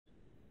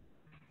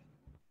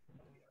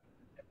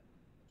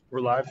We're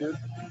live, dude.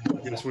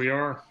 Yes, we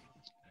are.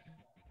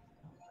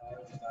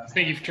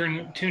 Thank you for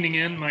tuning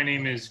in. My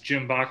name is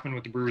Jim Bachman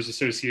with the Brewers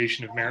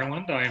Association of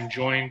Maryland. I am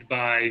joined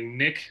by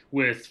Nick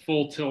with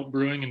Full Tilt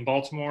Brewing in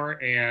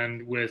Baltimore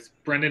and with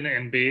Brendan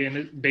and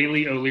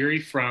Bailey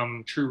O'Leary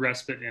from True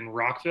Respite in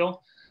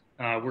Rockville.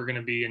 We're going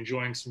to be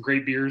enjoying some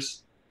great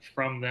beers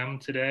from them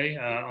today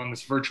on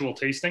this virtual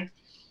tasting.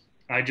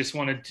 I just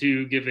wanted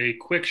to give a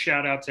quick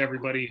shout out to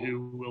everybody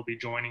who will be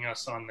joining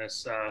us on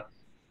this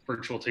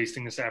virtual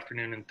tasting this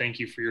afternoon, and thank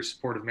you for your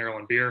support of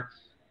Maryland beer.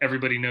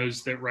 Everybody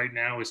knows that right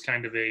now is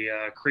kind of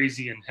a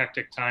crazy and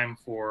hectic time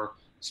for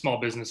small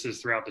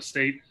businesses throughout the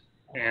state,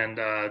 and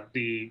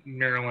the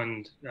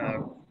Maryland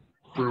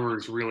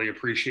brewers really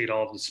appreciate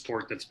all of the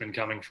support that's been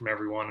coming from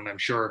everyone, and I'm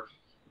sure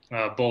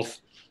both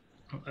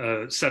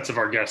sets of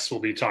our guests will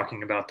be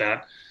talking about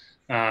that.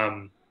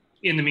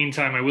 In the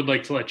meantime, I would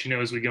like to let you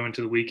know as we go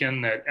into the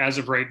weekend that as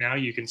of right now,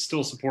 you can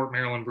still support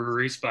Maryland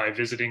breweries by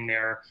visiting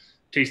their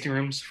tasting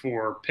rooms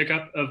for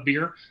pickup of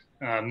beer.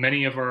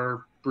 Many of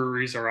our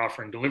breweries are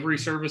offering delivery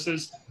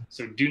services,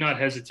 so do not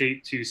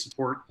hesitate to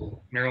support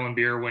Maryland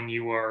beer when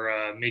you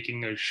are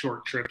making those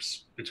short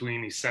trips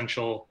between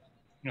essential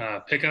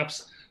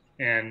pickups,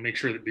 and make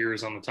sure that beer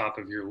is on the top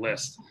of your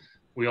list.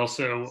 We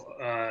also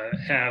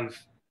have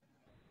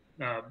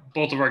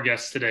both of our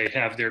guests today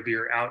have their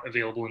beer out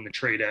available in the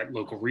trade at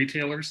local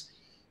retailers.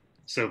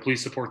 So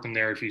please support them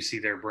there if you see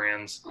their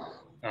brands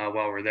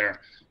while we're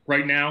there.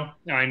 Right now,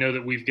 I know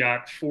that we've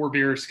got 4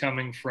 beers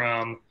coming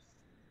from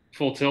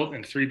Full Tilt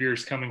and 3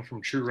 beers coming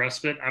from True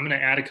Respite. I'm going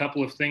to add a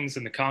couple of things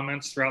in the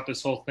comments throughout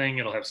this whole thing.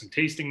 It'll have some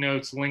tasting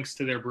notes, links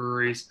to their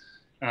breweries,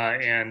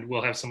 and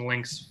we'll have some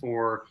links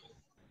for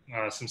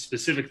some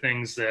specific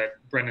things that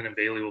Brendan and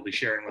Bailey will be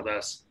sharing with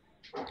us.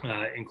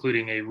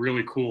 Including a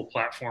really cool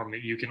platform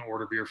that you can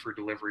order beer for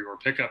delivery or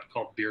pickup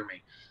called Beer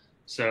Me.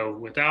 So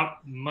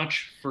without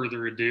much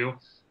further ado,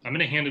 I'm going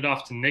to hand it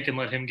off to Nick and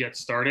let him get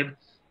started,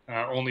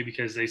 only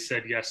because they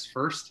said yes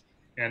first.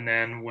 And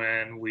then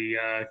when we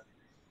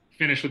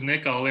finish with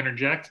Nick, I'll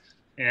interject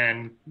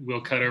and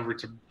we'll cut over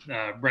to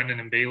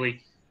Brendan and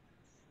Bailey.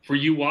 For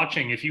you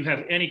watching, if you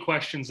have any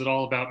questions at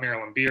all about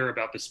Maryland beer,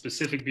 about the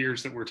specific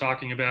beers that we're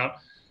talking about,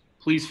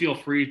 please feel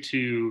free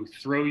to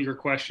throw your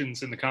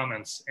questions in the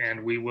comments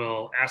and we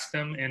will ask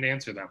them and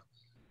answer them.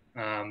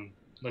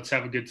 Let's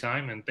have a good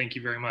time, and thank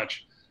you very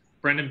much.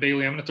 Brendan,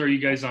 Bailey, I'm going to throw you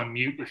guys on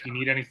mute. If you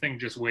need anything,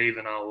 just wave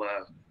and I'll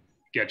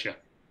get you.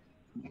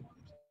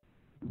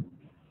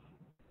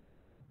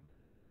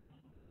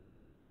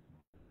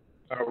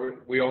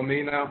 We on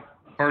me now?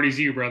 Party's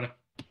you, brother.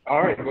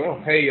 All right. Well,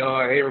 hey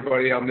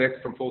everybody. I'm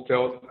Nick from Full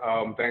Tilt.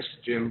 Thanks,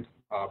 Jim,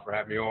 for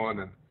having me on,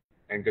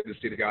 and good to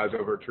see the guys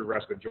over at True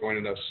Respite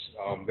joining us.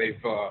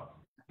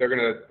 They're going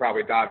to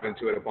probably dive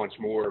into it a bunch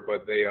more,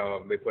 but they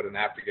put an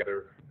app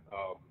together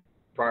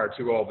prior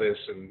to all this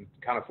and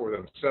kind of for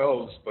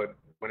themselves. But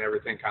when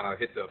everything kind of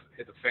hit the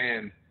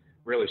fan,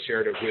 really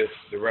shared it with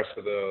the rest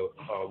of the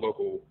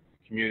local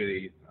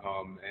community,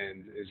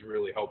 and is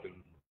really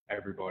helping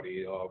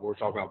everybody. We're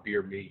talking about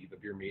Beer Me, the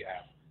Beer Me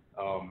app,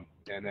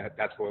 and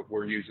that's what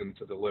we're using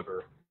to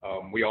deliver.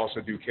 We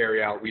also do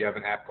carry out. We have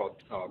an app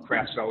called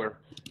Craft Cellar.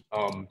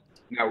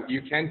 Now,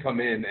 you can come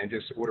in and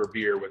just order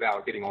beer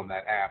without getting on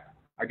that app.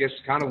 I guess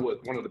kind of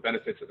one of the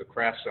benefits of the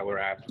Craft Cellar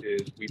app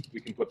is we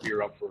can put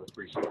beer up for a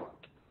pre-sale.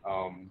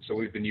 So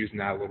we've been using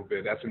that a little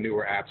bit. That's a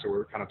newer app, so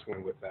we're kind of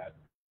toying with that.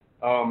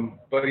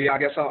 But yeah, I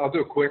guess I'll do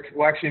a quick.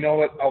 Well, actually, you know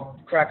what? I'll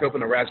crack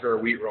open the raspberry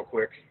wheat real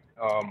quick.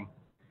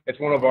 It's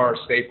one of our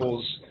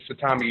staples. It's the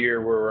time of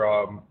year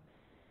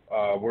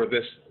where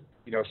this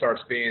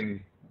starts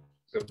being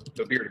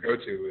the beer to go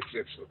to.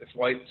 It's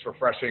light, it's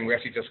refreshing. We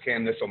actually just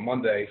canned this on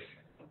Monday.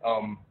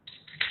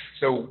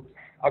 So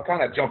I'll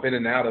kind of jump in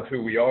and out of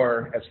who we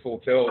are as Full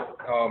Tilt.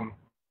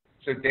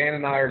 So Dan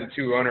and I are the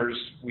 2 owners.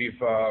 We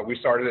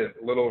started it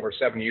a little over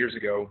 7 years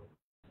ago,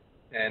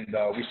 and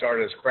we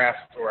started as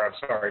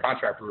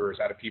contract brewers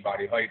out of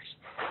Peabody Heights.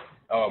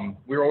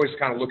 We were always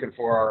kind of looking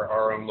for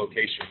our own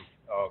location.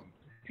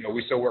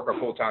 We still work our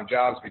full-time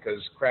jobs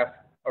because craft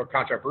or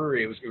contract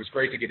brewery, it was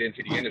great to get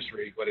into the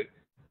industry, but it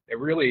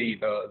really,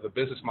 the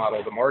business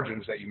model, the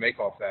margins that you make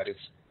off that,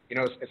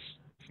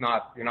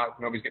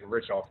 nobody's getting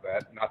rich off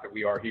that. Not that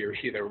we are here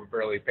either. We're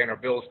barely paying our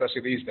bills,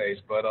 especially these days.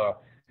 But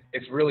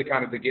it's really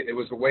kind of it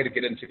was a way to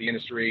get into the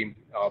industry,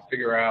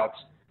 figure out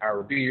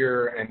our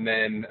beer, and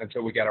then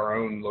until we got our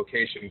own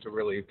location to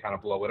really kind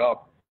of blow it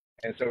up.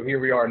 And so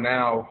here we are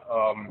now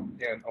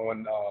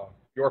on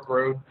York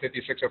Road,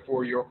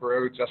 5604 York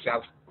Road, just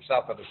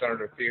south of the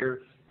Senator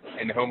Theater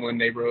in the Homeland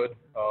neighborhood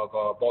of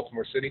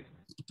Baltimore City.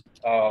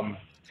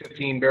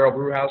 15-barrel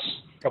brew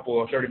house, a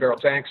couple of 30-barrel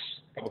tanks,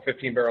 a couple of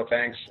 15-barrel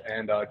tanks,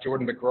 and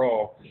Jordan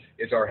McGraw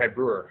is our head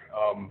brewer.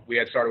 We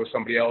had started with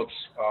somebody else,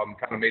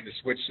 kind of made the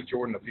switch to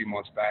Jordan a few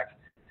months back,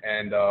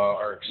 and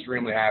are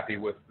extremely happy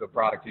with the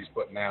product he's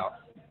putting out.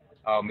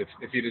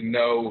 If you didn't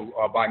know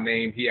by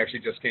name, he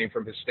actually just came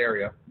from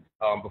Hysteria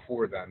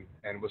before then,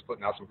 and was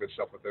putting out some good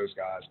stuff with those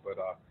guys. But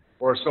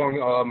we're still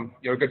on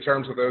good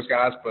terms with those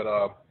guys. But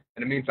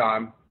in the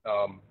meantime,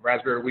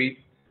 raspberry wheat,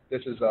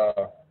 This is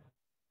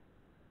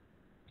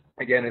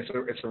again,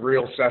 it's a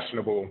real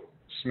sessionable,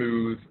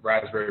 smooth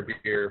raspberry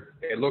beer.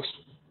 It looks,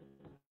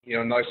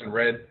 nice and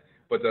red,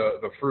 but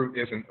the fruit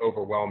isn't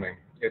overwhelming.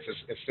 It's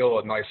still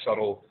a nice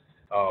subtle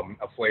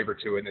a flavor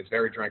to it, and it's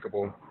very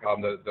drinkable.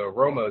 The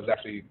aroma is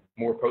actually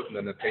more potent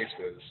than the taste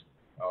is.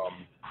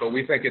 But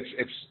we think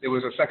it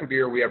was the second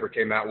beer we ever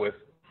came out with.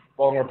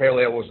 Baltimore Pale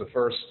Ale was the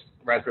first,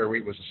 Raspberry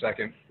Wheat was the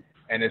second,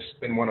 and it's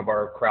been one of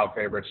our crowd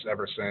favorites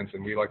ever since,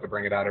 and we like to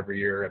bring it out every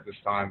year at this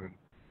time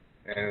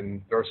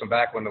and throw some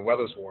back when the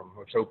weather's warm.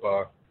 Let's hope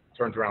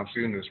turns around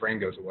soon and this rain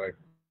goes away.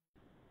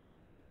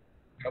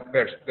 Oh,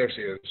 there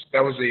she is.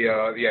 That was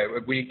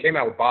we came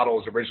out with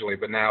bottles originally,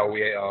 but now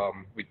we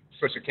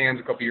switched to cans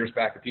a couple years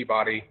back at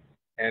Peabody,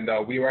 and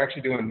we were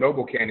actually doing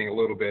mobile canning a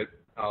little bit,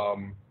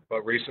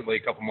 but recently, a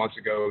couple months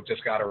ago,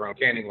 just got our own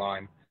canning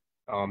line.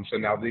 So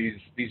now these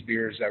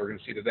beers that we're going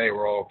to see today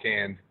were all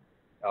canned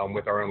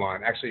with our own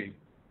line. Actually,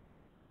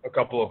 a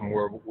couple of them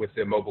were with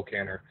the mobile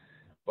canner.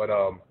 But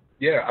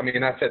yeah, I mean,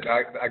 that's it.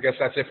 I guess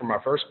that's it for my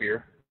first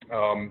beer.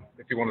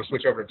 If you want to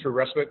switch over to True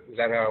Respite, is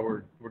that how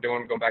we're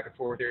doing, going back and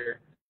forth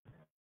here?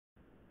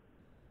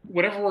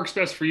 Whatever works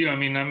best for you. I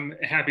mean, I'm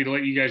happy to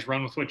let you guys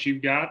run with what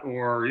you've got,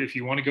 or if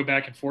you want to go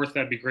back and forth,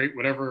 that'd be great.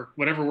 Whatever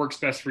works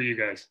best for you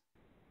guys.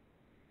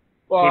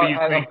 Well, what do you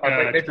think?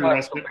 They True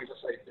Respite?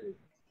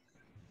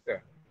 Yeah.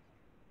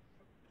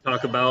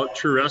 Talk about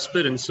True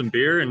Respite and some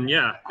beer, and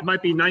yeah, it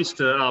might be nice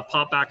to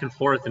pop back and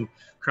forth and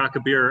crack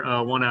a beer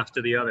one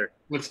after the other.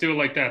 Let's do it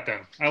like that then.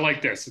 I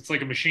like this. It's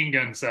like a machine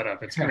gun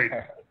setup. It's great.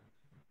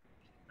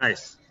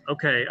 Nice.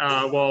 Okay.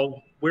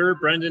 Well, we're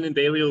Brendan and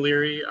Bailey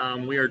O'Leary.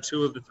 We are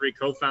two of the three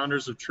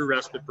co-founders of True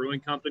Respite Brewing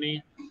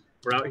Company.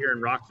 We're out here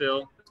in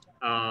Rockville,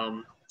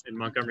 in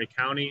Montgomery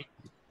County.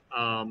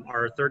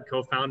 Our third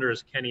co-founder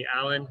is Kenny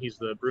Allen. He's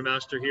the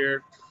brewmaster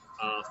here,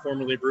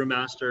 formerly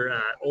brewmaster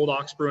at Old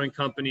Ox Brewing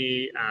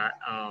Company, at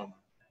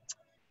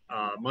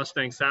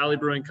Mustang Sally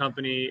Brewing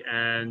Company,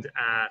 and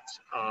at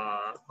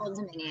Old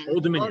Dominion.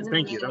 Old Dominion.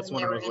 Thank you. That's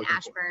one I was looking for.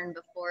 Ashburn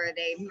before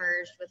they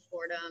merged with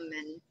Fordham,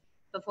 and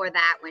before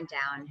that went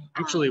down.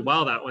 Actually,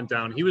 while that went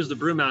down, he was the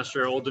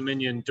brewmaster at Old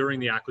Dominion during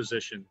the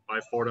acquisition by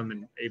Fordham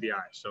and ABI.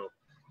 So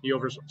he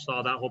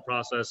oversaw that whole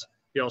process.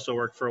 He also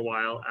worked for a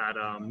while at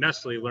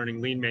Nestle, learning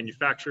lean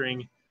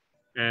manufacturing,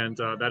 and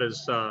that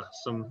is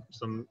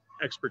some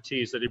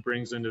expertise that he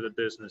brings into the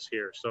business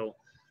here. So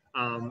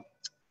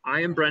I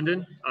am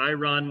Brendan. I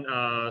run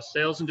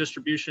sales and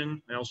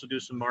distribution. I also do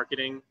some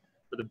marketing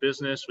for the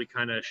business. We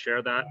kind of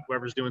share that.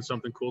 Whoever's doing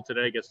something cool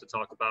today gets to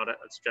talk about it.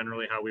 That's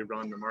generally how we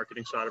run the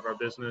marketing side of our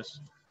business.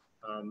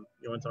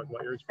 You want to talk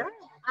about your experience?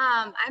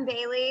 I'm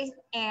Bailey,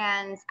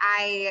 and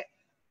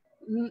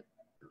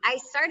I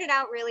started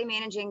out really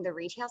managing the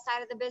retail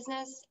side of the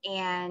business,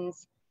 and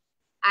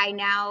I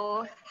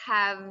now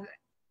have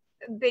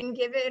been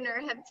given or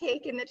have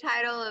taken the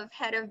title of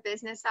head of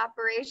business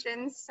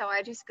operations. So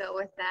I just go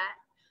with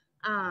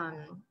that.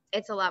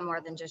 It's a lot more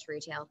than just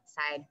retail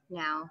side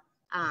now.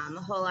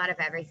 A whole lot of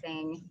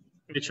everything.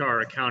 HR,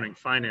 accounting,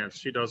 finance.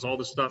 She does all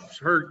the stuff.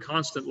 Her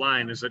constant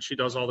line is that she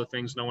does all the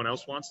things no one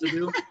else wants to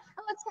do.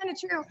 That's kind of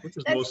true. Which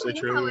is That's mostly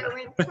true. How it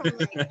went from,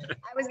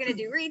 I was going to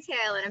do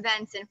retail and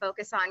events and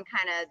focus on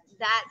kind of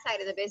that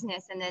side of the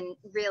business, and then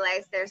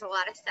realized there's a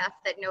lot of stuff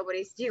that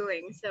nobody's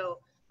doing. So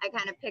I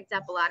kind of picked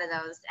up a lot of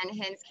those, and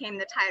hence came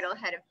the title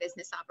head of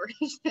business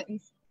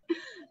operations.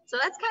 So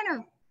that's kind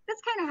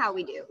of how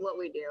we do what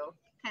we do.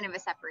 Kind of a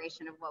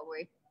separation of what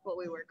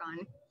we work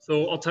on.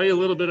 So I'll tell you a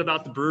little bit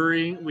about the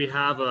brewery. We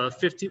have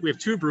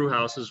two brew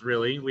houses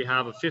really. We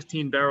have a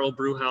 15-barrel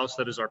brew house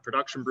that is our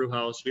production brew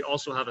house. We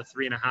also have a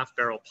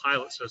 3.5-barrel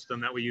pilot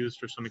system that we use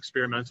for some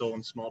experimental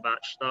and small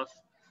batch stuff.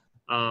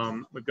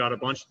 We've got a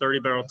bunch of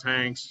 30-barrel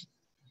tanks,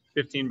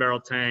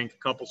 15-barrel tank, a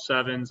couple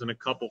 7s, and a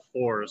couple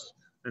 4s.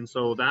 And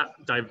so that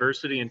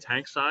diversity in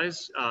tank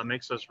size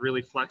makes us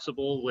really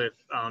flexible with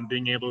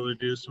being able to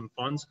do some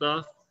fun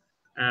stuff.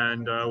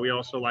 And we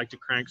also like to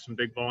crank some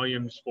big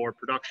volumes for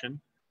production.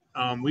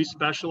 We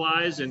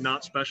specialize in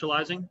not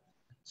specializing.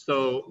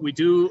 So we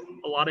do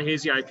a lot of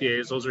hazy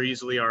IPAs. Those are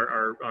easily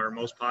our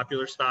most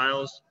popular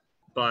styles.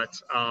 But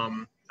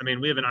I mean,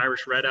 we have an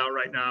Irish Red out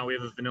right now. We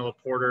have a vanilla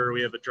porter.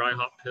 We have a dry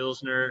hop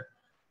Pilsner.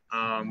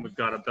 We've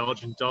got a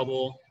Belgian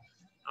double.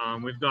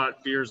 We've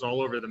got beers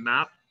all over the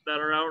map that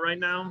are out right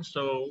now.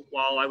 So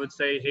while I would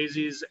say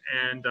hazies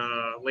and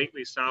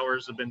lately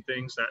sours have been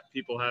things that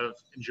people have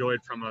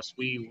enjoyed from us,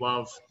 we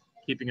love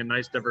keeping a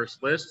nice diverse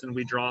list, and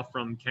we draw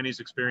from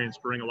Kenny's experience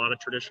brewing a lot of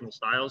traditional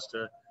styles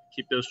to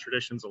keep those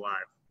traditions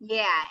alive.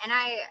 Yeah, and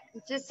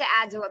just to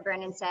add to what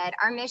Brendan said,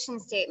 our mission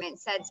statement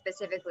said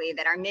specifically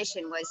that our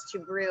mission was to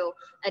brew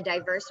a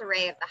diverse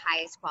array of the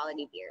highest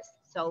quality beers.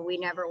 So we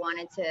never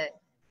wanted to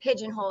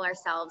pigeonhole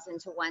ourselves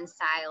into one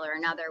style or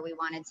another. We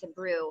wanted to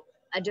brew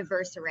a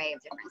diverse array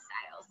of different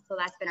styles. So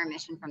that's been our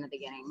mission from the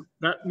beginning.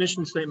 That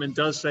mission statement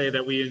does say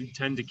that we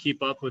intend to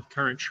keep up with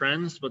current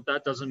trends, but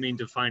that doesn't mean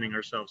defining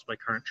ourselves by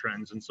current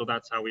trends. And so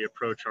that's how we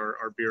approach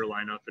our beer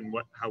lineup and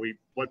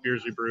what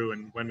beers we brew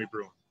and when we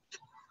brew them.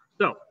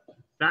 So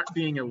that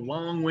being a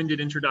long-winded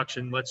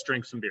introduction, let's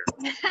drink some beer.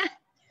 We can start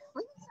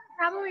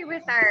probably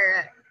with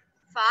our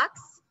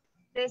Fox.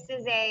 This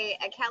is a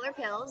Keller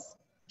Pils,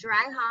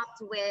 dry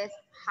hopped with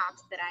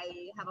hops that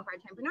I have a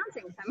hard time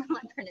pronouncing, so I'm gonna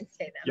let Brendan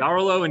say them.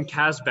 Yarlow and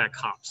Kazbek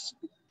hops.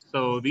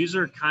 So these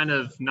are kind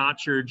of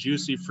not your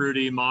juicy,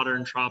 fruity,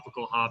 modern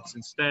tropical hops.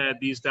 Instead,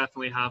 these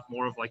definitely have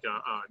more of like a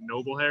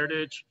noble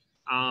heritage.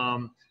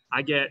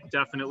 I get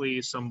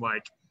definitely some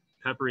like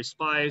peppery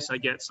spice. I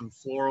get some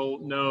floral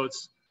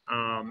notes.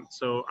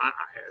 So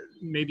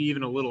maybe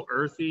even a little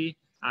earthy.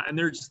 And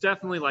there's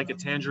definitely like a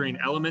tangerine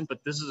element,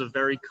 but this is a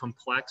very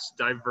complex,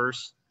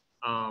 diverse,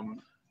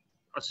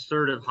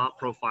 assertive hop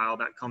profile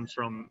that comes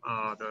from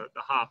the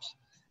hops.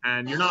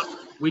 And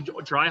we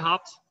dry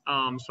hopped,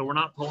 so we're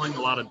not pulling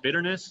a lot of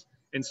bitterness.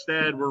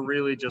 Instead, we're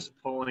really just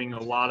pulling a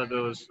lot of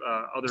those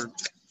other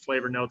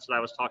flavor notes that I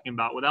was talking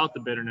about without the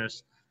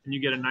bitterness. And you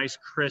get a nice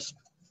crisp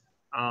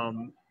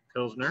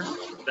Pilsner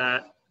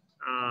that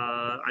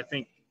I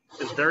think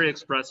is very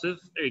expressive.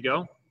 There you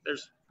go.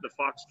 There's the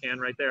Fox can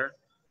right there.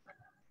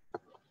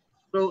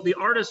 So the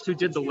artist who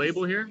did the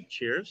label here,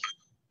 cheers.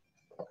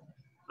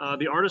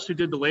 The artist who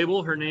did the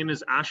label, her name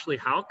is Ashley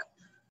Hauk.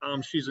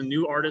 She's a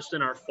new artist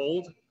in our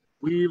fold.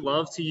 We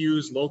love to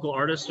use local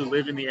artists who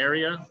live in the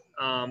area,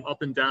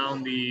 up and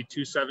down the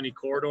 270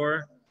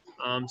 corridor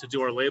to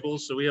do our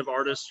labels. So we have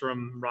artists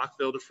from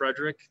Rockville to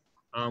Frederick.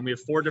 We have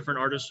 4 different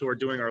artists who are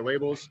doing our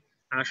labels.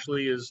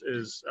 Ashley is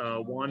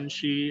one.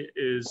 She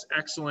is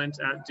excellent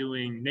at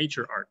doing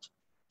nature art.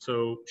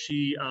 So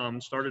she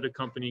started a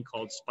company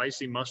called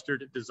Spicy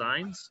Mustard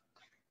Designs,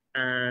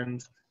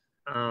 and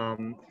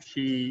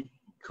she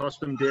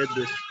custom did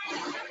this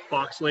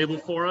Fox label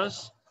for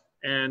us.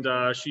 And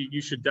you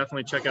should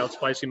definitely check out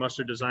Spicy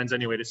Mustard Designs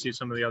anyway to see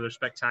some of the other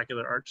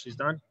spectacular art she's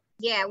done.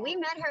 Yeah, we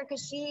met her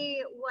because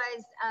she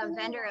was a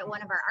vendor at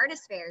one of our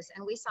artist fairs,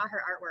 and we saw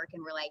her artwork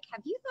and we're like,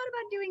 have you thought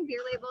about doing beer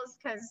labels?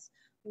 Because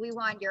we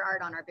want your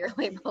art on our beer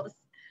labels.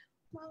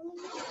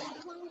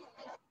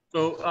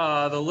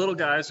 So the little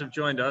guys have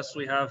joined us.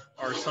 We have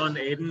our son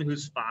Aiden,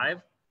 who's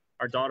 5,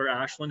 our daughter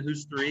Ashlyn,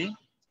 who's 3.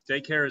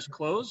 Daycare is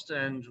closed,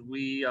 and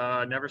we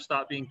never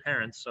stop being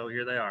parents, so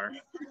here they are.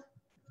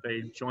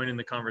 They join in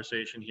the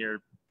conversation here.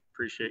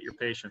 Appreciate your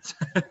patience.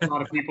 A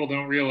lot of people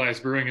don't realize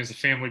brewing is a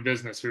family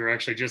business. We were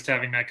actually just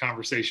having that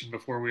conversation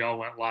before we all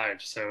went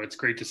live, so it's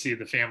great to see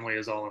the family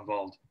is all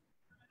involved.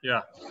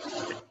 Yeah,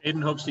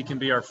 Aiden hopes he can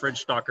be our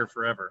fridge stocker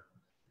forever.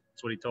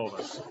 That's what he told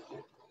us.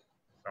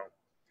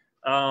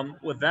 So,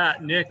 with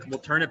that, Nick, we'll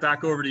turn it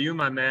back over to you,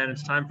 my man.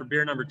 It's time for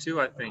beer number 2,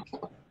 I think.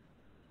 All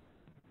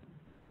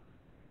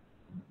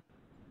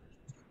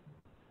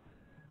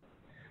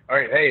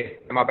right, hey,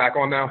 am I back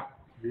on now?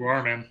 You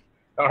are, man.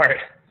 All right,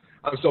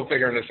 I'm still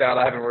figuring this out.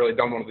 I haven't really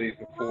done one of these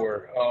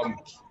before.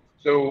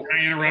 So can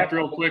I interrupt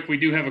real quick? We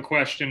do have a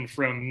question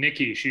from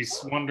Nikki.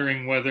 She's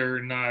wondering whether or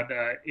not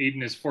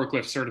Aiden is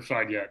forklift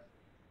certified yet.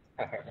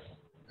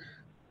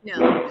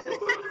 No.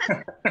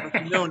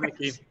 No,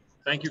 Nikki.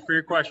 Thank you for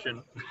your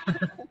question.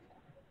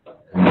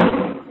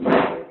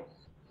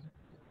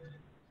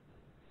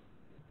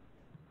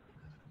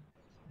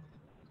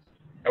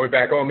 Are we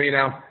back on me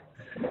now?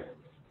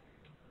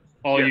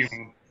 All Yes.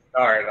 you.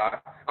 All right,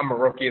 I'm a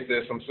rookie at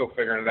this. I'm still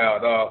figuring it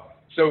out.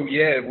 So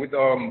yeah, with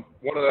one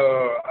of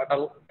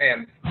the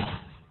man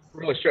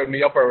really showed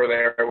me up over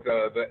there with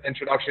the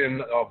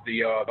introduction of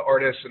the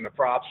artists and the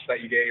props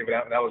that you gave.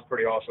 That was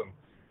pretty awesome.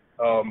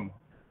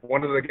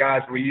 One of the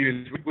guys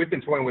we've been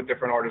toying with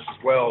different artists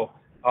as well.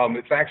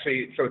 It's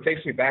actually, so it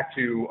takes me back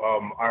to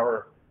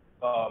our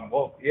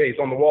well, yeah, he's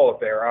on the wall up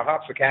there. Our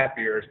Hops the Cat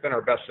beer. It's been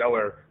our best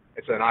seller.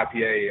 It's an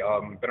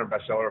IPA. Been our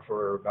best seller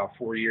for about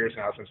 4 years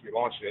now since we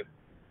launched it.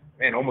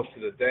 Man, almost to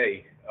the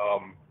day.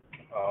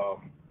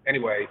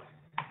 Anyway,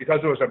 because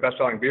it was our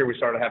best-selling beer, we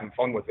started having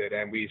fun with it,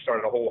 and we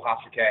started a whole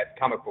Hops the Cat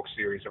comic book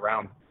series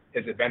around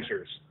his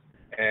adventures.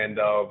 And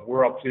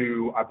we're up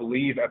to, I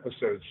believe,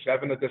 episode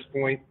 7 at this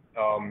point.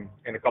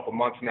 In a couple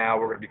months now,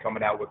 we're going to be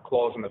coming out with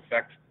Clause and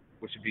Effect,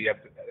 which would be,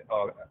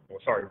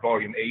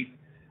 volume 8.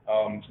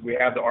 So we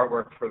have the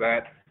artwork for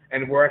that.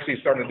 And we're actually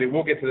starting to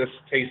we'll get to this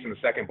taste in a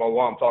second, but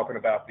while I'm talking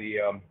about the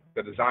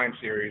design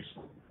series,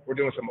 we're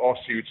doing some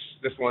offshoots.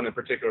 This one in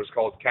particular is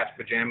called Cat's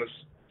Pajamas.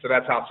 So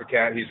that's Hops the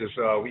Cat. He's just,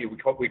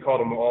 we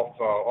called him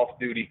off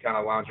duty, kind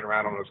of lounging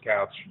around on his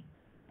couch,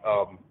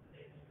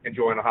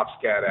 enjoying a Hops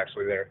the Cat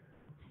actually there.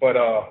 But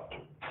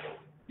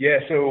yeah,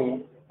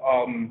 so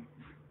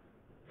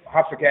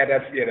Hops the Cat,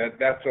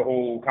 that's a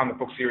whole comic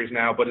book series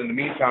now. But in the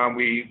meantime,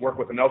 we work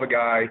with another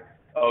guy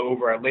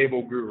over at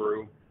Label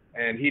Guru,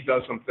 and he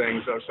does some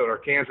things. So our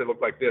cans that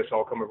look like this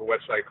all come over a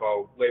website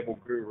called Label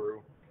Guru.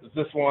 There's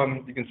this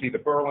one, you can see the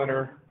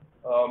Berliner.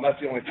 That's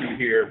the only 2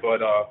 here,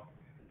 but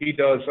he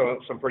does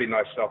some pretty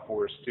nice stuff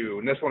for us too.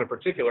 And this one in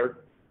particular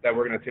that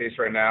we're going to taste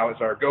right now is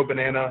our Go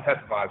Banana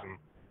Hefeweizen.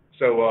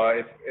 So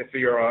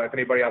if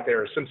anybody out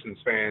there is Simpsons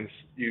fans,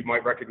 you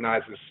might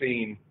recognize this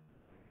scene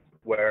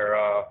where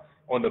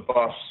on the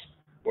bus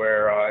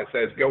where it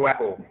says "Go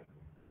Apple,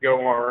 Go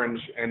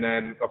Orange," and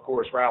then of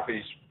course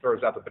Ralphie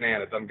throws out the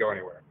banana. It doesn't go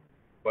anywhere.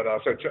 But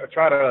so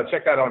try to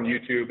check that on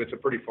YouTube. It's a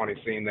pretty funny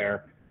scene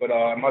there. But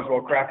I might as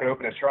well crack it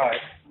open and try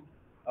it.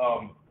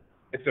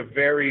 It's a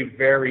very,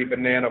 very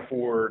banana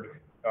forward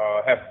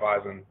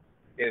Hefeweizen.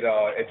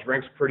 It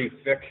drinks pretty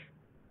thick.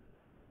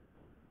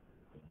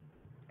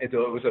 It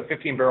was a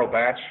 15 barrel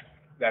batch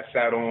that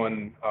sat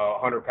on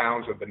 100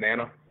 pounds of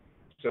banana.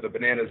 So the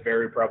banana is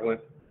very prevalent,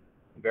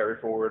 very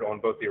forward on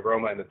both the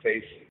aroma and the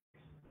taste.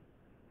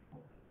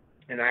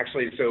 And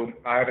actually, so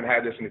I haven't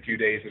had this in a few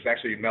days. It's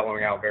actually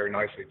mellowing out very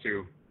nicely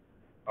too.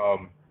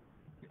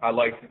 I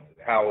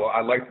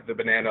liked the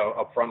banana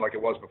up front like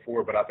it was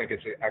before, but I think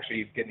it's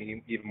actually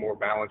getting even more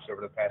balanced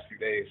over the past few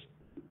days.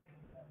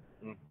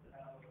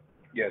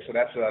 Yeah, so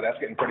that's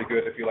getting pretty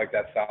good if you like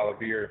that style of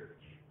beer.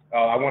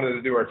 I wanted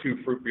to do our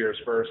 2 fruit beers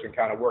first and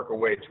kind of work our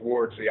way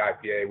towards the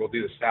IPA. We'll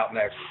do the stout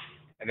next,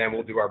 and then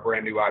we'll do our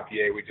brand new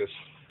IPA we just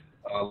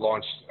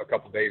launched a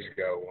couple days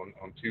ago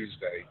on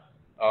Tuesday.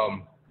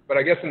 But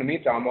I guess in the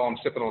meantime, while I'm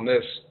sipping on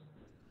this,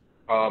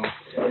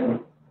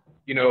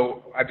 you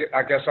know,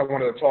 I guess I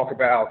wanted to talk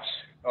about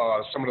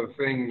some of the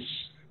things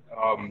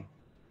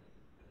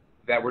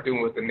that we're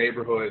doing with the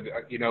neighborhood.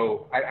 You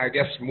know, I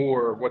guess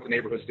more what the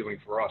neighborhood's doing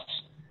for us.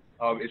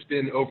 It's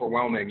been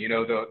overwhelming. You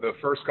know, the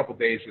first couple of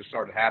days it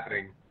started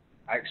happening,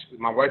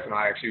 my wife and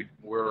I actually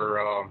were,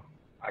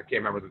 I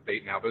can't remember the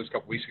date now, but it was a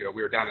couple weeks ago.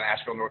 We were down in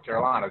Asheville, North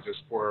Carolina, just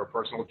for a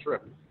personal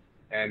trip,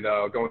 and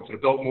going to the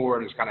Biltmore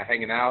and just kind of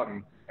hanging out,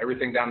 and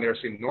everything down there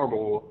seemed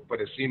normal, but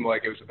it seemed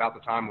like it was about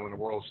the time when the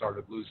world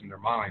started losing their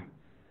mind.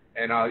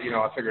 And you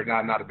know, I figured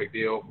not a big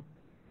deal.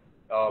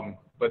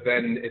 But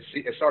then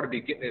it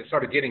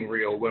started getting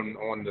real when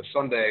on the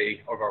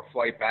Sunday of our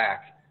flight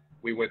back,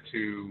 we went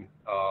to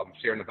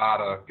Sierra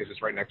Nevada because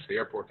it's right next to the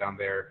airport down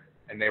there,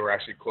 and they were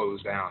actually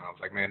closed down. I was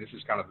like, man, this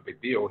is kind of a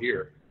big deal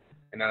here.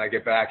 And then I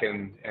get back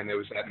and it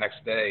was that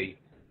next day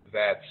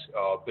that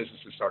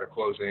businesses started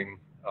closing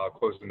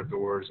their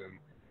doors,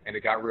 and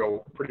it got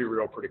pretty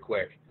real pretty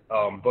quick.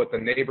 But the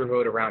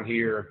neighborhood around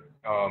here,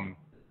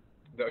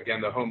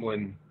 again, the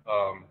Homeland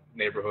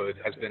neighborhood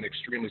has been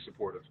extremely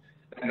supportive.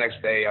 The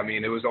next day, I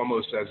mean, it was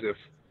almost as if,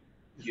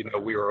 you know,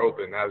 we were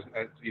open, as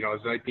you know,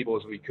 as many people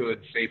as we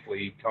could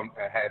safely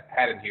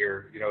had in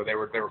here. You know, they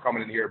were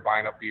coming in here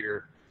buying up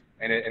beer,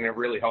 and it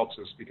really helps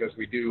us because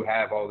we do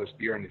have all this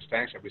beer in these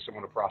tanks that we still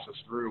want to process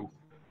through.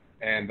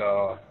 And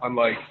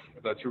unlike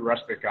the True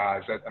Respite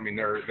guys, I mean,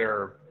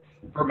 their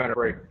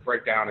fermenter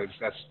breakdown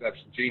that's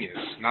genius.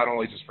 Not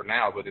only just for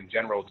now, but in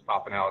general, it's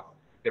popping out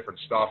different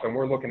stuff. And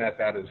we're looking at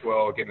that as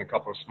well, getting a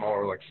couple of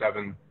smaller, like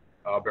 7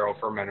 barrel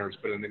fermenters.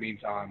 But in the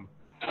meantime,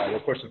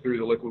 we're pushing through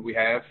the liquid we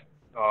have.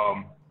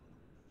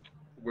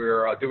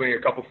 We're doing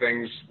a couple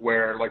things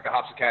where, like the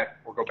Hops and Cat,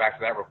 we'll go back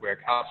to that real quick.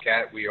 Hops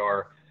Cat, we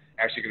are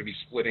actually going to be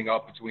splitting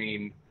up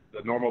between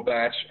the normal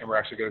batch, and we're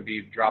actually going to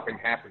be dropping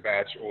half the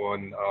batch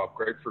on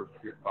grapefruit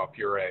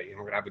puree, and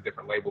we're going to have a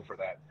different label for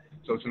that.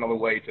 So it's another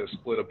way to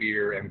split a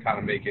beer and kind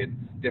of make it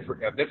a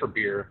different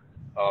beer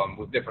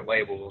with different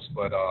labels,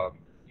 but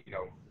you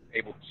know,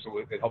 so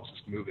it helps us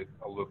move it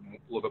a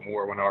little bit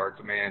more when our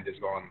demand is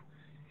going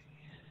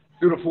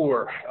through the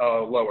floor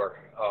lower.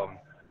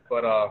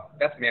 But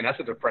that's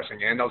a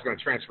depressing end. I was going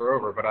to transfer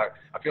over, but I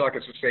feel like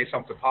I should say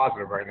something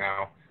positive right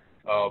now.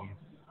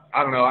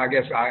 I don't know. I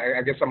guess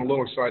I'm a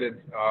little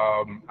excited.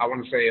 I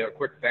want to say a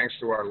quick thanks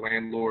to our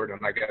landlord, and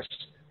I guess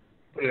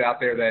put it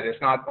out there that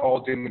it's not all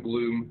doom and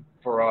gloom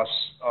for us.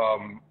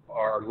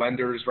 Our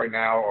lenders right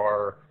now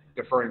are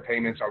deferring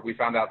payments. We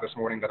found out this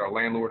morning that our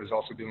landlord is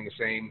also doing the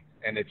same,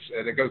 and it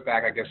goes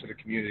back, I guess, to the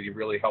community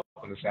really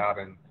helping us out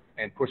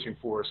and pushing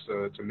for us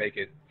to make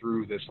it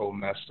through this whole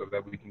mess so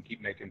that we can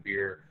keep making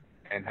beer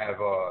and have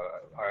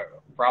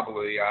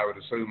probably, I would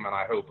assume and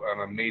I hope,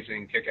 an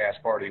amazing kick-ass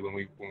party when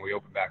we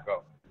open back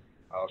up.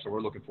 So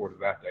we're looking forward to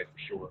that day for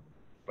sure.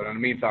 But in the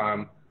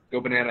meantime, go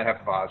Banana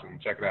Hefeweizen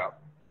and check it out.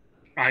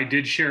 I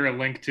did share a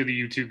link to the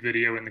YouTube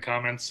video in the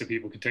comments so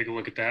people can take a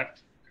look at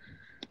that.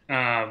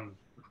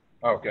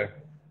 Okay.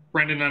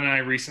 Brendan and I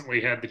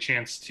recently had the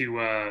chance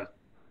to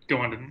go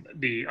on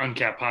the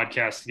Uncapped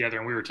podcast together,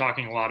 and we were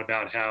talking a lot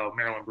about how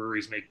Maryland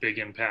breweries make big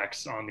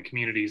impacts on the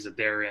communities that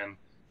they're in.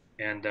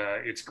 And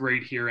it's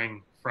great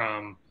hearing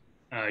from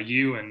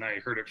you, and I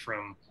heard it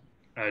from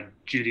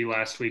Judy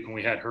last week when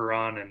we had her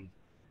on, and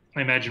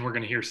I imagine we're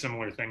going to hear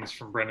similar things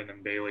from Brendan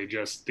and Bailey.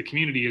 Just the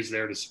community is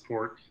there to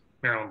support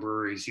Maryland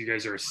breweries. You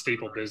guys are a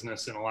staple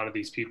business in a lot of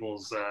these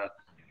people's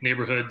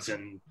neighborhoods,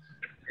 and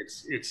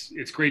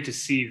it's great to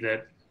see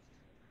that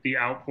the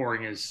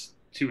outpouring is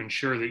to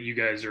ensure that you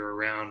guys are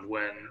around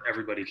when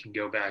everybody can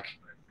go back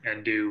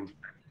and do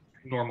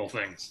normal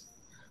things.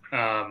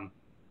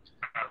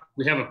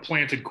 We have a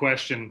planted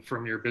question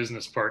from your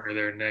business partner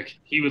there, Nick.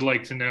 He would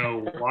like to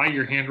know why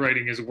your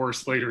handwriting is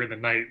worse later in the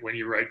night when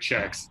you write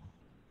checks.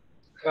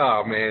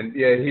 Oh, man.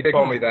 Yeah, he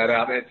told me that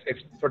out.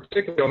 It's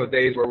particularly on the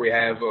days where we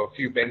have a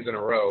few bins in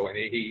a row, and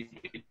he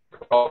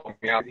called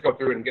me out. We go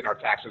through and get our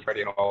taxes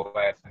ready and all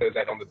that. Says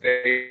that on the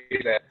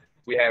days that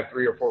we have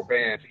 3 or 4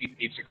 bands,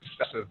 each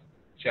successive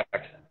check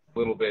a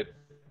little bit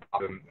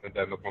than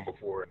the one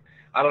before.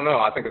 I don't know.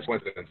 I think it's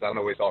coincidence. I don't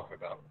know what he's talking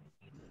about.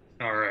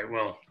 All right.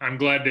 Well, I'm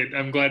glad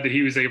that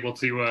he was able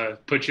to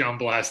put you on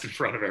blast in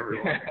front of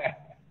everyone.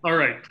 All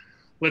right.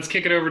 Let's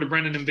kick it over to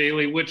Brendan and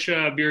Bailey. Which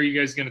beer are you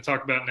guys going to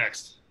talk about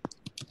next?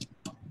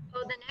 So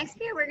the next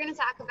beer we're going to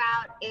talk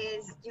about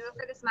is Do It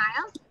for the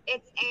Smiles.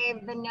 It's a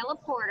vanilla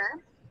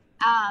porter.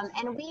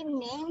 And we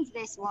named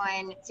this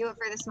one Do It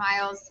for the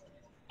Smiles.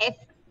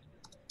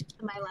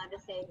 Am I allowed to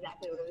say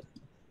exactly what it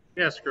was?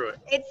 Yeah, screw it.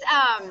 It's,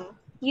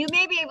 you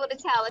may be able to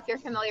tell if you're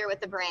familiar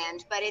with the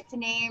brand, but it's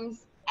named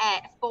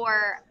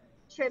for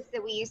trips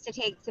that we used to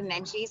take to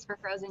Menchie's for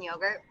frozen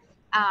yogurt.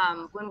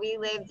 When we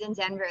lived in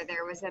Denver,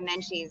 there was a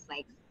Menchie's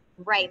like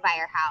right by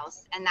our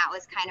house, and that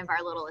was kind of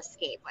our little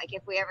escape. Like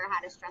if we ever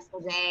had a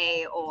stressful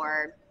day,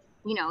 or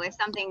if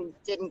something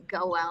didn't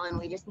go well and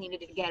we just needed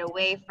to get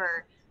away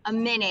for a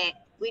minute,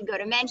 we'd go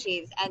to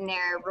Menchie's, and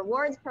their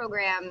rewards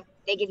program,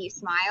 they give you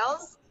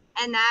smiles.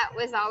 And that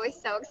was always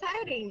so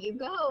exciting. You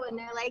go and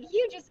they're like,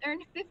 you just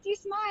earned 50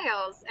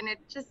 smiles. And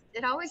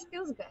it always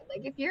feels good.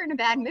 Like if you're in a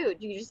bad mood,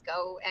 you just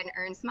go and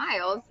earn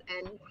smiles.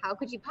 And how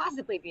could you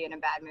possibly be in a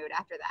bad mood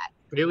after that?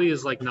 Bailey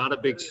is like not a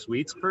big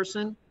sweets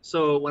person.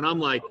 So when I'm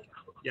like,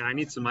 yeah, I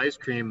need some ice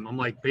cream, I'm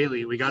like,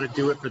 Bailey, we got to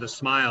do it for the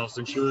smiles.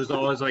 And she was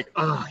always like,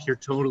 oh, you're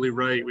totally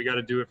right. We got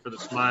to do it for the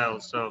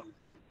smiles. So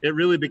it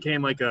really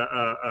became like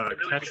a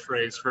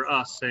catchphrase for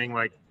us, saying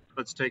like,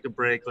 let's take a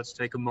break. Let's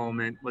take a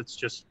moment. Let's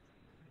just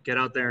get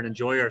out there and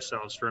enjoy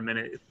ourselves for a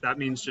minute. If that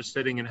means just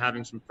sitting and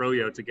having some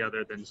froyo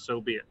together, then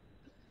so be it.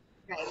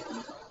 Right.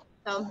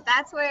 So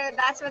that's where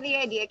the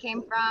idea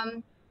came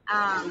from.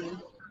 So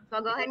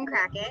I'll go ahead and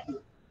crack it.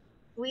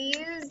 We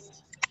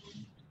used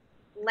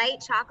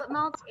light chocolate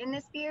malt in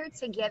this beer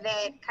to give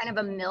it kind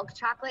of a milk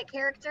chocolate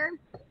character.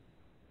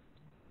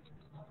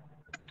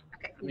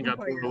 Okay. I think I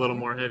pulled a little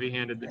more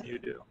heavy-handed than you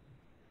do.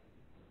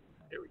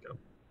 There we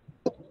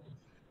go.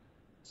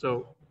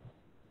 So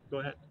go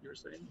ahead, you were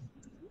saying.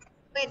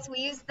 We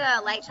use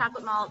the light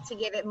chocolate malt to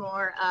give it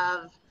more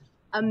of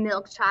a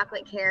milk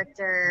chocolate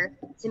character,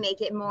 to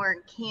make it more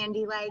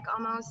candy-like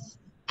almost.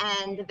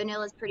 And the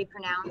vanilla is pretty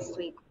pronounced.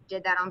 We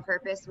did that on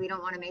purpose. We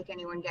don't want to make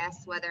anyone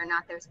guess whether or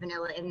not there's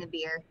vanilla in the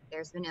beer.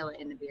 There's vanilla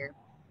in the beer.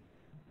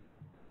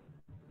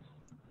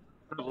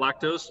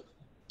 Lactose.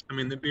 I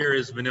mean, the beer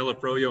is vanilla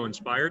froyo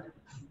inspired.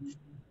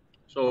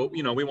 So,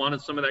 we wanted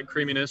some of that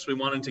creaminess. We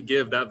wanted to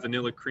give that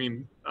vanilla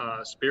cream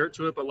spirit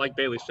to it. But like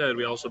Bailey said,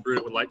 we also brewed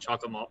it with light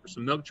chocolate malt for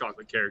some milk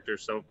chocolate character.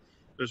 So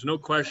there's no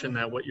question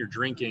that what you're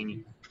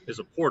drinking is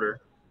a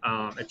porter.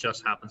 It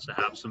just happens to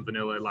have some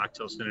vanilla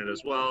lactose in it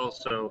as well.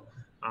 So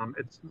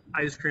it's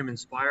ice cream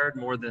inspired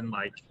more than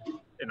like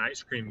an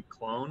ice cream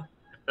clone,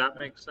 if that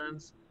makes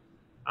sense.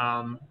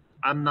 I'm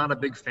not a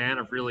big fan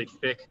of really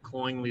thick,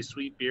 cloyingly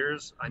sweet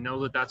beers. I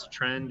know that that's a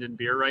trend in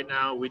beer right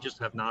now. We just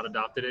have not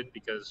adopted it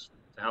because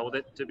to hell with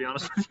it, to be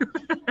honest with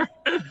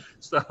you.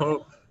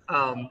 So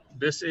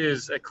this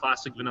is a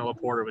classic vanilla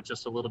porter with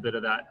just a little bit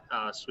of that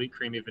sweet,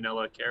 creamy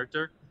vanilla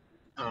character.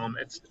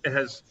 It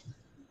has,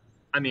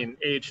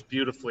 aged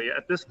beautifully.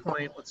 At this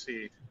point, let's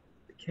see,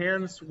 the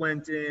cans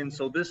went in.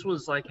 So this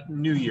was like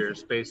New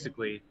Year's,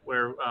 basically,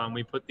 where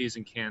we put these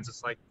in cans.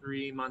 It's like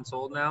 3 months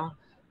old now.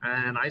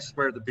 And I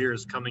swear the beer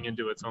is coming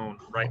into its own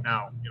right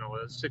now.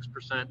 A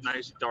 6%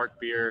 nice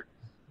dark beer.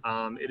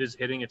 It is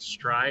hitting its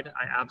stride.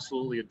 I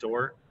absolutely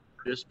adore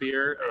this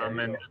beer. And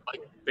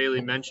like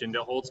Bailey mentioned,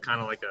 it holds kind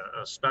of like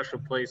a special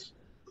place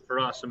for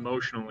us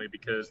emotionally,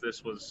 because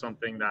this was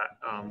something that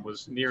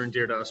was near and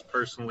dear to us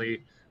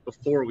personally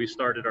before we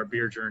started our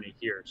beer journey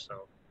here.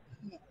 So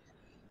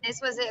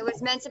it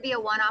was meant to be a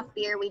one-off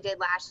beer we did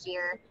last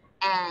year,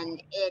 and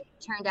it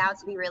turned out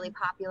to be really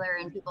popular,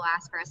 and people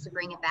asked for us to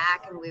bring it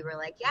back, and we were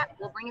like, yeah,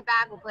 we'll bring it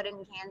back. We'll put it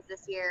in cans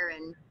this year,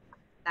 and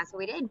that's what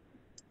we did.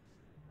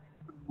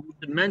 You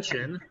should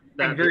mention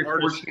that I'm very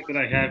fortunate that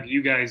I have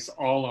you guys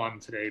all on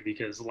today,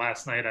 because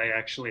last night I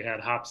actually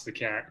had Hops the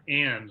Cat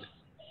and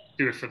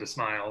Do It for the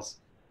Smiles.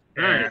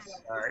 And,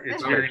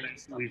 it's very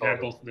nice that we've had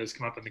both of those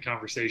come up in the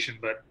conversation.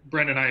 But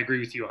Brendan, I agree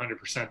with you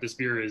 100%. This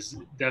beer is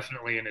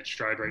definitely in its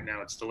stride right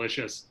now. It's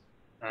delicious.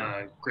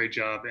 Great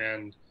job.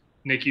 And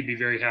Nick, you'd be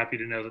very happy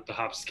to know that the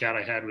Hops the Cat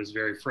I had was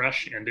very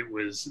fresh, and it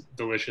was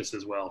delicious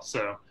as well.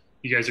 So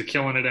you guys are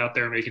killing it out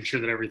there, making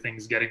sure that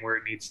everything's getting where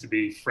it needs to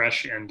be,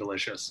 fresh and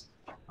delicious.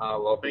 I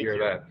love to hear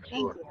that. Thank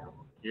you.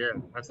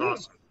 Yeah, that's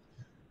awesome.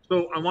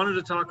 So I wanted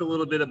to talk a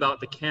little bit about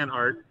the can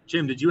art.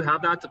 Jim, did you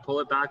have that to pull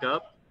it back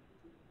up?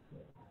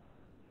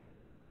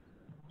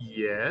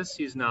 Yes,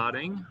 he's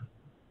nodding.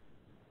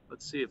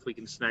 Let's see if we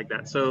can snag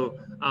that. So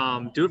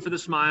Do It for the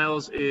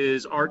Smiles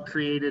is art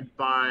created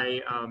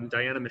by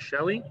Diana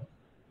Michelli.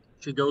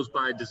 She goes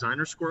by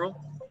Designer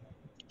Squirrel.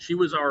 She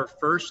was our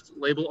first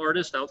label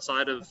artist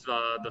outside of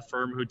the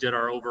firm who did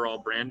our overall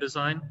brand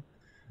design.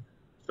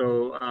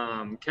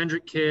 So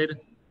Kendrick Kidd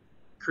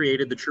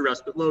created the True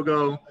Respite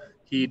logo.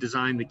 He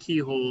designed the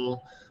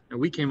keyhole, and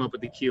we came up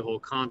with the keyhole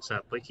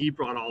concept, but he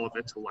brought all of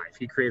it to life.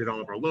 He created all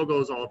of our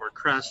logos, all of our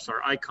crests,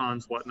 our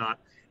icons, whatnot.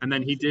 And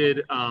then he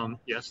did,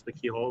 yes, the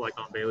keyhole, like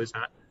on Bailey's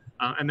hat.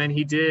 And then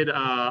he did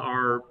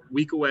our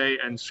Week Away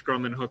and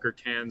Scrum and Hooker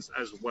cans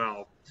as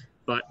well.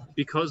 But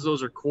because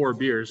those are core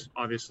beers,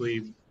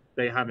 obviously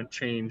they haven't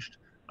changed.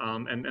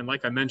 And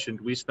like I mentioned,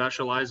 we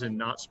specialize in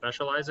not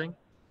specializing.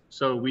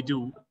 So we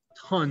do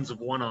tons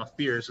of one-off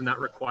beers, and that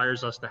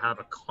requires us to have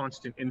a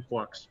constant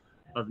influx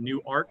of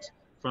new art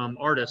from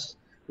artists.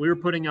 We were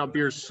putting out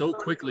beers so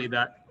quickly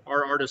that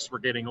our artists were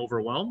getting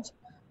overwhelmed,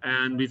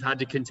 and we've had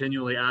to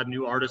continually add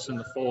new artists in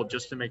the fold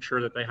just to make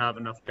sure that they have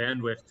enough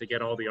bandwidth to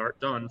get all the art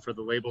done for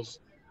the labels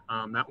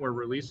that we're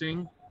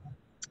releasing.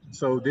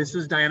 So this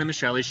is Diana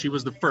Michelli. She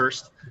was the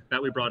first that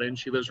we brought in.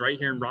 She lives right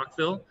here in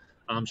Rockville.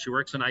 She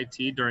works in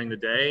IT during the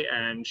day,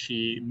 and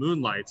she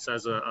moonlights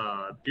as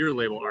a beer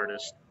label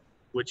artist,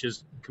 which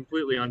is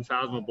completely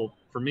unfathomable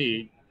for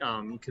me,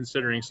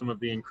 considering some of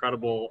the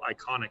incredible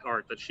iconic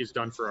art that she's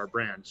done for our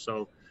brand.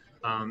 So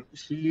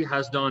she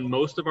has done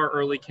most of our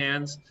early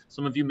cans.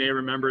 Some of you may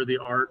remember the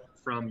art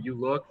from You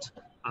Looked.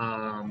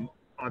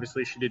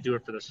 Obviously, she did do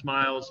it for the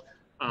Smiles.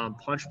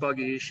 Punch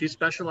Buggy. She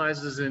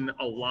specializes in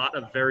a lot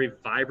of very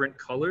vibrant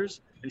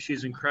colors, and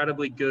she's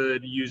incredibly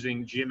good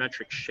using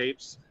geometric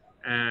shapes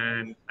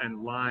and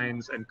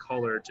lines and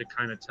color to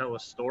kind of tell a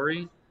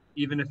story,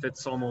 even if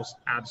it's almost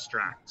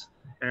abstract.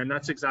 And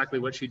that's exactly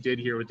what she did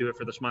here with Do It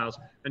for the Smiles.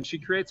 And she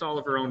creates all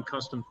of her own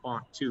custom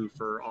font too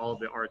for all of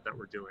the art that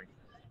we're doing.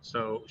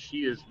 So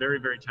she is very,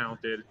 very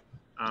talented.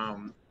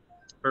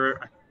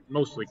 Or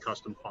mostly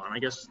custom font. I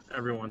guess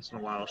every once in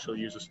a while she'll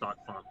use a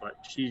stock font, but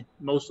she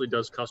mostly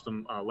does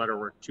custom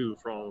letterwork too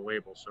for all the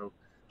labels. So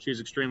she's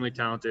extremely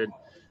talented.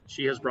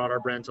 She has brought our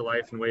brand to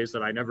life in ways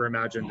that I never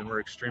imagined, and we're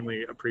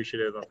extremely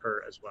appreciative of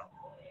her as well.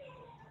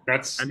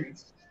 That's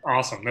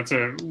awesome. That's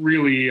a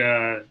really,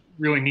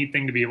 really neat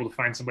thing to be able to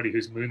find somebody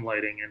who's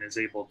moonlighting and is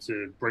able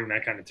to bring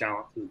that kind of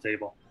talent to the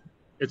table.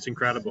 It's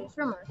incredible.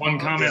 One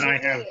comment I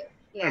have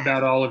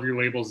about all of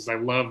your labels is I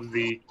love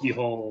the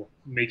whole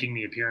making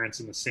the appearance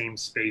in the same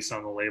space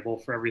on the label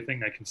for everything.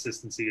 That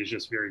consistency is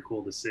just very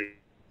cool to see.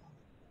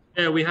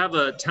 Yeah, we have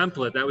a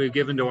template that we've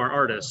given to our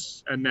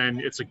artists, and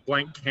then it's a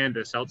blank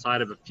canvas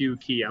outside of a few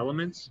key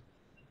elements.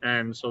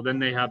 And so then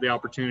they have the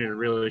opportunity to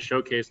really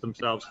showcase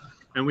themselves.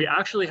 And we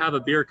actually have a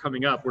beer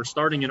coming up. We're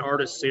starting an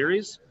artist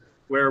series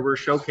where we're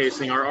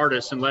showcasing our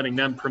artists and letting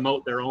them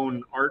promote their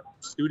own art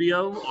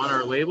studio on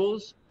our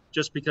labels,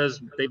 just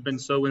because they've been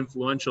so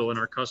influential in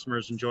our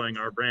customers enjoying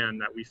our brand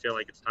that we feel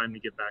like it's time to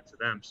give back to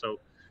them. So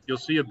you'll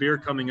see a beer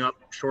coming up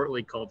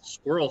shortly called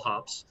Squirrel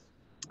Hops.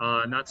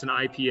 And that's an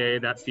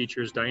IPA that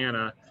features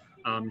Diana.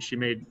 She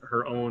made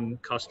her own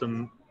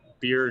custom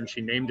beer and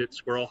she named it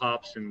Squirrel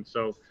Hops. And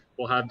so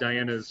we'll have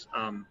Diana's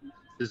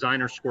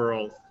designer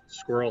Squirrel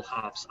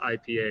Hops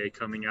IPA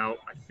coming out,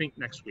 I think,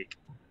 next week.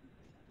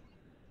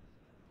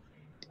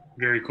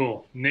 Very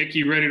cool. Nick,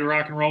 you ready to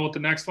rock and roll with the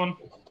next one?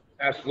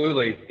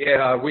 Absolutely.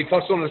 Yeah, we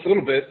touched on this a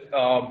little bit,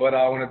 but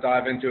I want to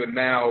dive into it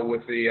now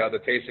with the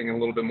tasting and a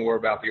little bit more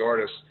about the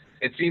artists.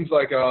 It seems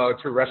like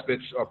True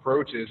Respite's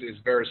approach is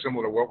very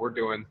similar to what we're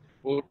doing.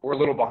 We're a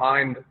little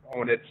behind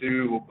on it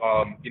too.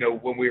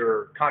 When we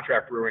were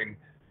contract brewing,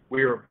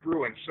 we were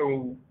brewing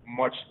so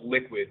much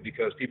liquid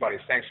because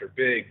Peabody's tanks are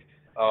big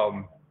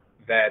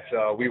that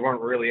we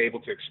weren't really able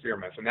to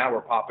experiment. So now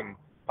we're popping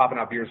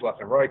out beers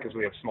left and right because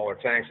we have smaller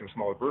tanks and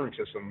smaller brewing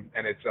system,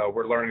 and it's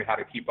we're learning how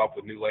to keep up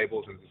with new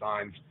labels and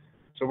designs.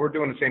 So we're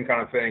doing the same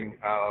kind of thing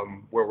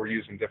where we're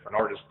using different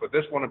artists. But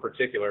this one in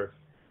particular,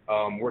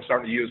 we're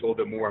starting to use a little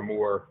bit more and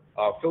more.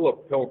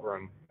 Philip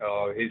Pilgrim,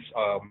 his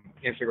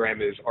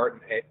Instagram is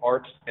Art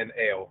and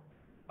Ale.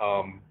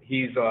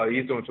 He's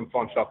doing some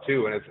fun stuff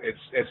too, and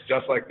it's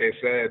just like they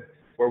said,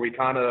 where we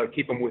kind of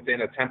keep them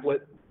within a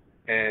template.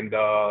 And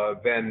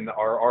then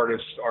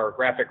our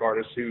graphic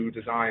artists who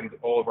designed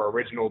all of our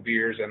original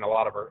beers and a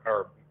lot of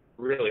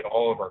really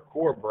all of our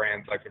core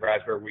brands like the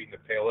Raspberry Wheat and the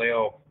Pale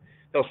Ale,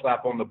 they'll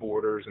slap on the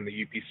borders and the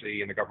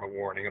UPC and the government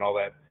warning and all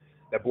that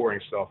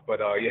boring stuff. But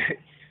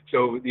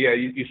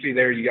you see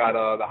there you got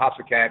the Hops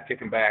of Cat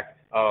kicking back,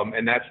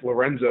 and that's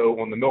Lorenzo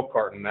on the milk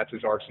carton. That's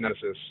his arch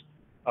nemesis.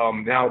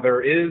 Now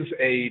there is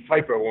a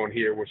typo on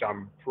here which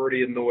I'm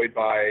pretty annoyed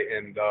by,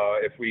 and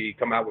if we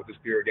come out with this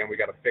beer again, we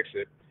got to fix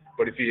it.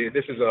 But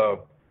this is a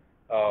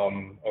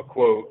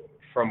quote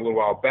from a little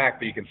while back,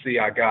 but you can see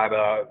I got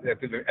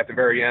at the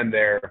very end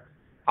there,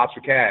 Hops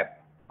of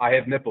Cat, I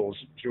have nipples.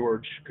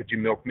 George, could you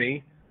milk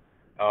me?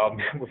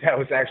 That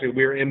was actually,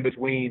 we were in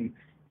between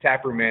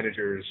taproom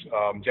managers,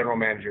 general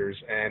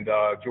managers, and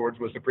George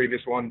was the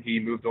previous one. He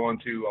moved on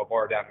to a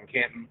bar down in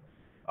Canton,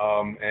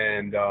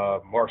 and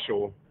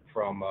Marshall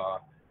from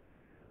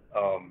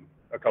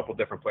a couple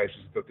different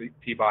places, but the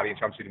Peabody and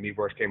Chum City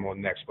Meadworks came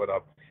on next. But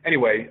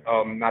anyway,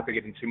 not to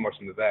get too much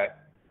into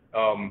that.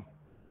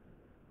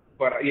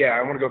 But yeah,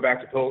 I want to go back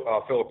to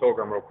Philip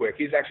Pilgrim real quick.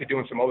 He's actually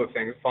doing some other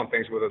fun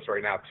things with us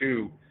right now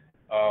too.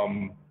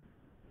 I'll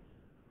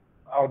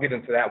get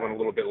into that one a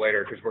little bit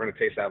later because we're going to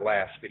taste that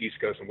last, the East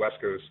Coast and West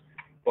Coast.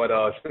 But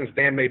since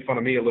Dan made fun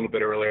of me a little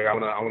bit earlier, I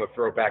want to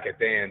throw it back at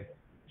Dan.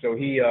 So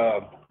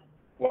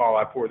while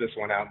I pour this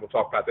one out, we'll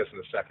talk about this in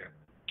a second.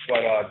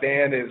 But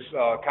Dan is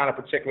kind of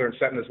particular in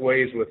setting his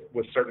ways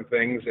with certain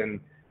things, and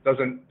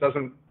doesn't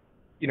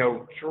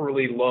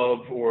truly love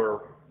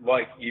or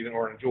like even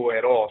or enjoy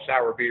at all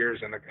sour beers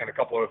and a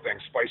couple other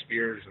things, spice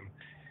beers,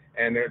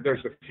 and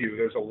there's a few,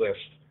 there's a list.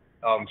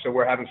 So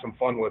we're having some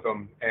fun with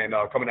them, and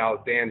coming out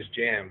with Dan's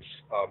Jams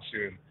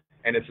soon.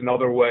 And it's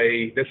another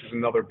way. This is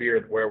another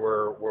beer where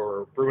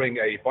we're brewing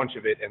a bunch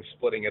of it and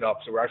splitting it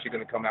up. So we're actually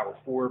going to come out with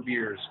 4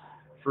 beers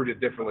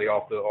fruited differently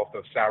off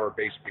the sour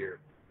base beer.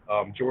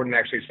 Jordan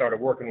actually started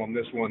working on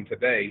this one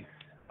today.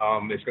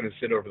 It's going to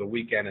sit over the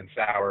weekend and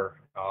sour,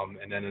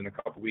 and then in a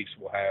couple weeks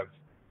we'll have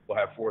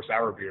 4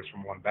 sour beers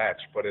from one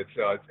batch. But it's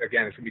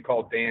again, it's going to be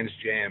called Dan's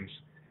Jams.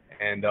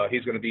 And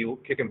he's going to be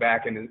kicking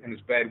back in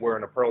his bed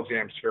wearing a Pearl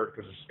Jam shirt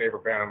because it's his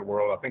favorite band in the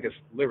world. I think it's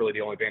literally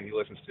the only band he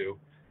listens to.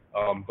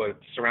 But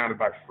surrounded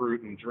by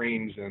fruit and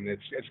dreams, and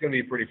it's going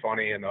to be pretty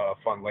funny and a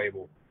fun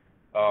label.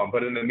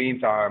 But in the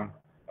meantime,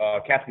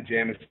 Captain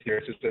Jam is here.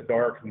 It's just a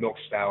dark milk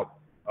stout,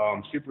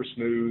 super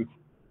smooth,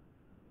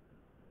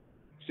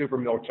 super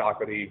milk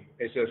chocolatey.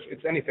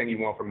 It's anything you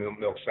want from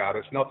milk stout.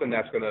 It's nothing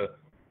that's going to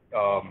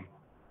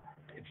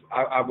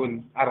I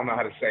don't know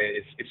how to say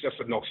it. It's just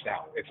a milk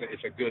stout.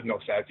 It's a good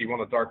milk stout. If you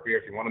want a dark beer,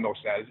 if you want a milk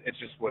stout, it's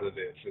just what it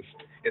is.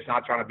 It's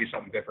not trying to be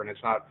something different.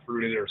 It's not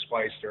fruited or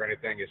spiced or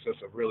anything. It's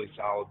just a really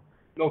solid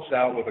milk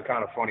stout with a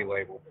kind of funny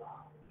label.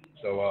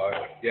 So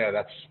yeah,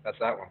 that's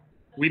that one.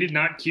 We did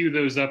not queue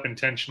those up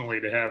intentionally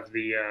to have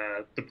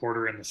the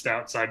porter and the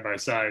stout side by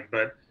side,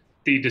 but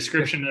the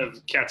description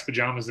of Cat's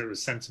Pajamas that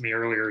was sent to me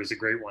earlier is a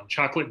great one.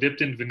 Chocolate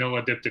dipped in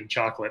vanilla, dipped in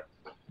chocolate.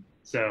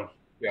 So.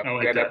 Yeah, I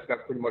like that.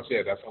 That's pretty much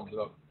it. That sums it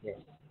up. Yeah.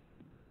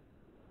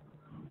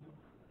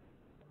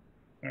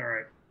 All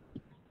right.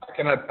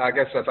 I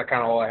guess that's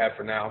kind of all I have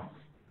for now.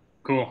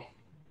 Cool.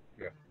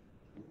 Yeah.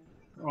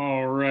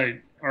 All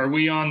right. Are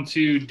we on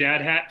to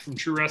Dad Hat from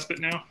True Respite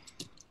now?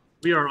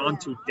 We are on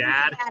to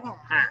Dad Hat.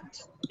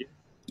 I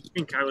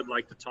think I would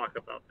like to talk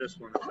about this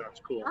one if that's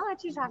cool. I'll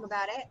let you talk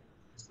about it.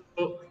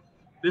 So,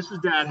 this is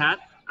Dad Hat.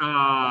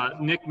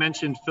 Nick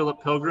mentioned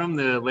Philip Pilgrim,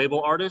 the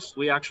label artist.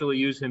 We actually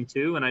use him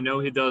too, and I know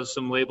he does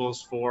some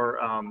labels for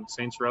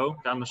Saints Row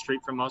down the street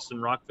from us in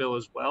Rockville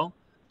as well.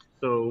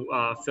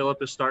 So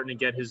Philip is starting to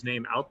get his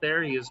name out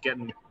there. He is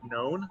getting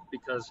known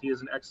because he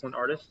is an excellent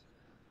artist.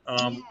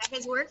 Yeah,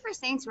 his work for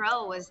Saints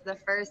Row was the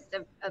first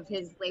of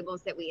his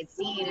labels that we had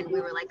seen, and we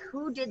were like,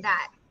 who did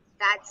that?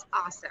 That's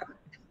awesome.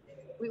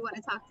 We want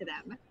to talk to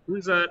them.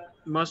 Who's that?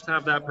 Must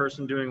have that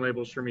person doing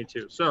labels for me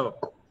too. So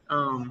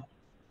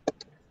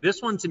this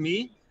one, to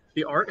me,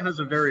 the art has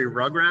a very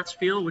Rugrats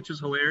feel, which is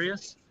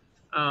hilarious.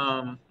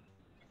 That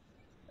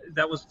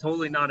was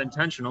totally not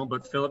intentional,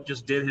 but Philip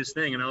just did his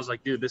thing. And I was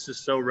like, dude, this is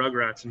so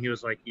Rugrats. And he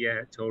was like, yeah,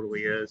 it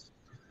totally is.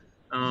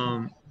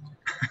 Let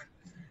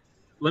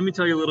me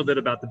tell you a little bit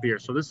about the beer.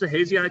 So this is a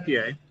hazy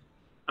IPA.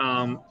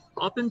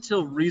 Up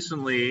until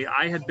recently,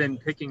 I had been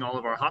picking all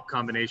of our hop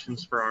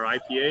combinations for our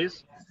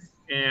IPAs.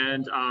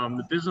 And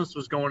the business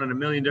was going in a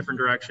million different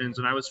directions,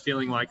 and I was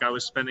feeling like I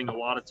was spending a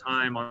lot of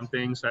time on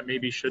things that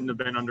maybe shouldn't have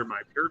been under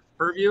my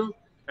purview.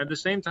 At the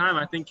same time,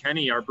 I think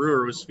Kenny, our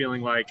brewer, was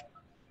feeling like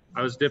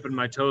I was dipping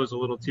my toes a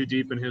little too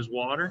deep in his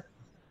water.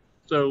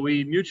 So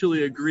we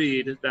mutually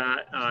agreed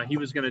that he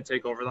was going to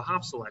take over the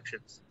hop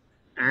selections.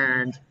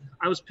 And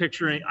I was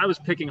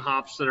picking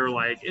hops that are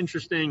like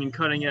interesting and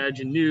cutting edge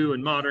and new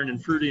and modern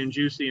and fruity and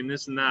juicy and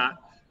this and that.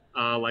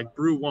 Like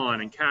Brew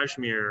One and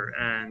Cashmere,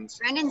 and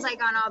Brendan's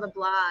like on all the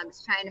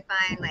blogs trying to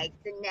find like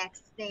the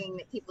next thing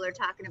that people are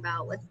talking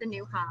about. What's the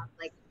new hop?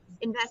 Like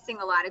investing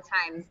a lot of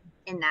time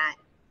in that.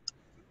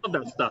 I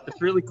love that stuff.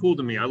 It's really cool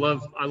to me. I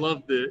love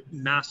the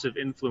massive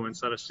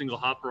influence that a single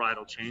hop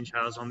varietal change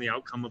has on the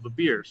outcome of a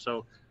beer.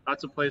 So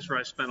that's a place where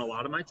I spent a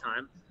lot of my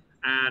time.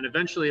 And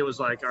eventually it was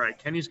like, all right,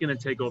 Kenny's going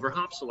to take over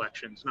hop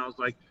selections. And I was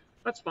like,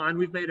 that's fine.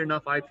 We've made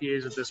enough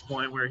IPAs at this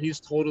point where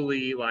he's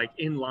totally like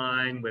in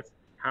line with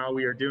how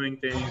we are doing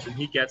things, and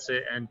he gets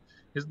it. And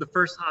the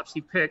first hops he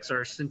picks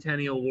are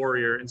Centennial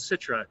Warrior and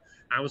Citra. And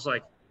I was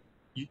like,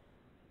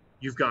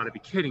 you've got to be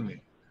kidding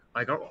me.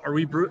 Like, are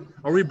we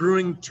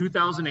brewing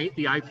 2008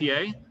 the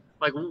IPA?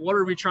 Like, what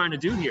are we trying to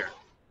do here?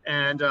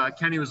 And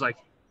Kenny was like,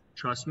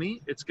 trust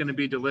me, it's going to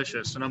be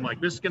delicious. And I'm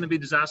like, this is going to be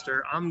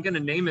disaster. I'm going to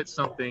name it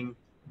something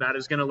that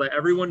is going to let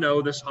everyone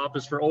know this hop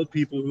is for old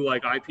people who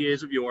like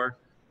IPAs of yore.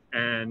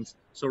 And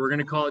so we're going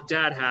to call it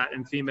Dad Hat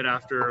and theme it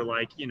after,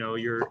 like, you know,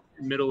 your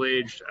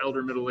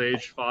elder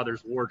middle-aged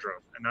father's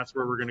wardrobe. And that's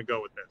where we're going to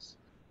go with this.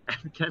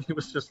 And Kenny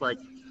was just like,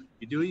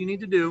 you do what you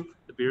need to do.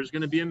 The beer's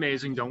going to be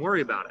amazing. Don't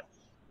worry about it.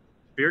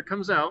 Beer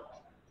comes out.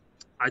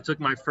 I took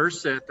my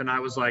first sip and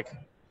I was like,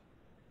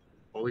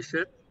 holy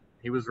shit.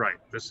 He was right.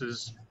 This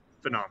is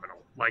phenomenal.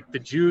 Like the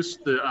juice,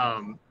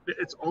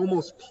 it's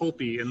almost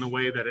pulpy in the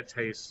way that it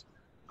tastes.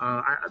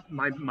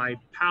 My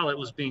palate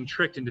was being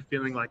tricked into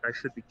feeling like I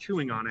should be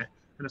chewing on it.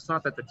 And it's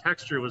not that the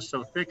texture was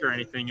so thick or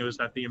anything. It was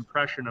that the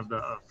impression of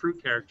the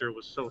fruit character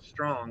was so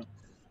strong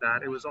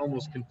that it was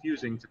almost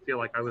confusing to feel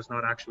like I was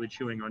not actually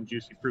chewing on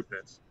juicy fruit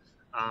bits.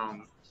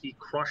 He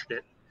crushed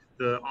it.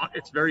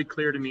 It's very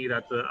clear to me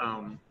that the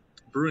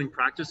brewing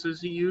practices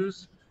he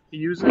uses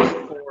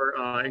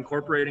for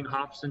incorporating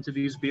hops into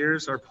these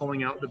beers are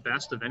pulling out the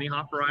best of any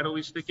hop varietal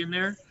we stick in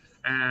there.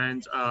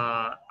 and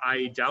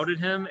I doubted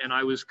him, and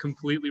I was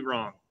completely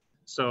wrong.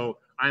 So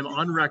I'm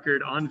on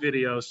record, on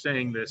video,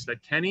 saying this,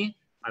 that Kenny,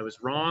 I was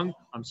wrong.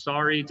 I'm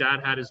sorry.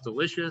 Dad Hat is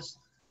delicious.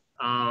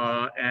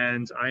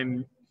 And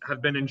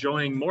have been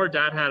enjoying more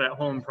Dad Hat at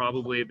home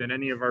probably than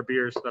any of our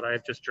beers that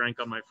I've just drank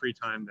on my free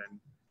time than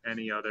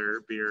any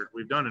other beer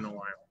we've done in a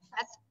while.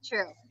 That's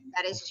true.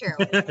 That is true.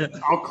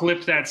 I'll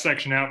clip that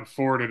section out and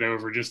forward it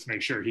over just to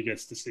make sure he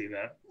gets to see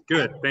that.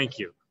 Good. Thank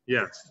you.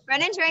 Yes.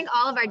 Brendan drank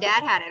all of our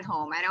Dad Hat at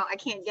home. I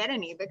can't get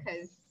any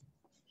because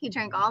he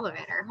drank all of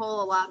it, our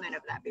whole allotment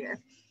of that beer.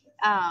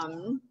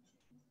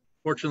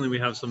 Fortunately, we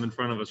have some in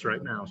front of us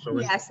right now. So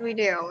yes, we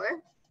do.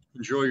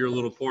 Enjoy your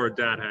little pour of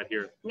Dad Hat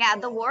here. Yeah,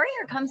 the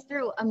Warrior comes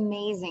through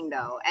amazing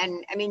though.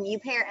 And I mean, you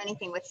pair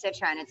anything with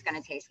Citra and it's going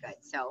to taste good.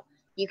 So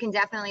you can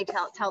definitely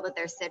tell that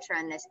there's Citra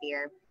in this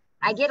beer.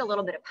 I get a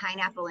little bit of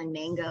pineapple and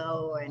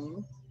mango,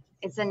 and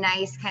it's a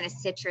nice kind of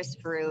citrus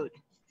fruit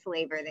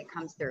flavor that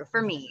comes through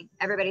for me.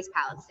 Everybody's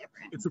palate's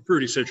different. It's a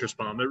fruity citrus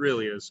bomb. It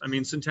really is. I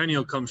mean,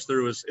 Centennial comes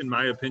through as, in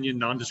my opinion,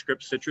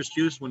 nondescript citrus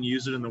juice when you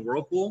use it in the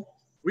Whirlpool.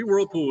 We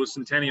Whirlpool with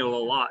Centennial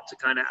a lot to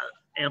kind of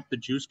amp the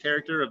juice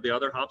character of the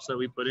other hops that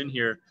we put in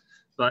here.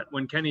 But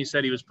when Kenny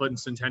said he was putting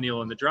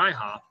Centennial in the dry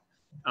hop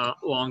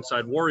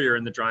alongside Warrior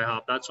in the dry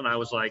hop, that's when I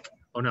was like,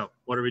 oh no,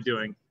 what are we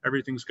doing?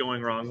 Everything's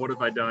going wrong. What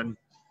have I done?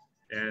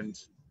 And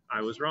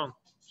I was wrong.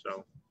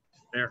 So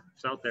there,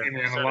 it's out there. Hey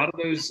man, a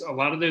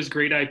lot of those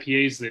great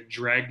IPAs that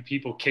dragged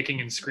people kicking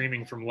and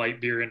screaming from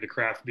light beer into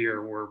craft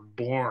beer were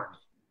born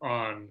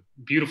on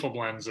beautiful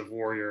blends of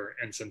Warrior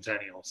and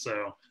Centennial.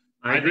 So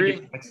I agree.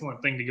 think it's an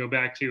excellent thing to go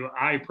back to.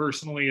 I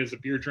personally, as a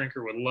beer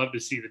drinker, would love to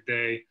see the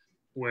day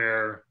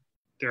where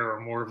there are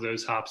more of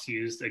those hops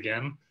used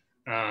again.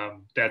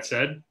 That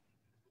said,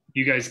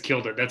 you guys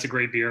killed it. That's a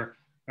great beer.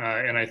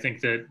 And I think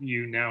that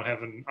you now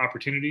have an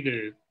opportunity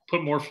to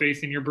put more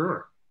faith in your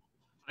brewer.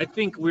 I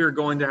think we're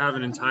going to have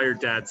an entire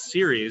Dad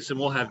series, and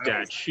we'll have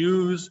Dad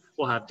shoes,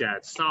 we'll have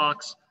Dad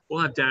socks,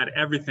 we'll have Dad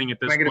everything at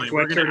this point.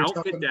 We're going to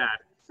outfit Dad.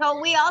 So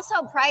we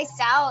also priced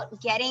out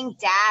getting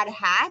Dad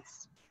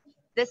hats,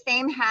 the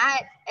same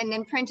hat, and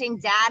then printing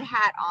Dad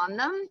Hat on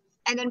them,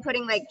 and then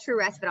putting like True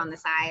Respite on the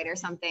side or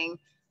something.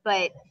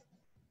 But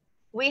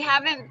we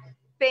haven't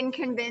been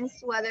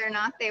convinced whether or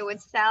not they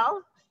would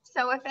sell.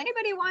 So if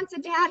anybody wants a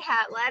Dad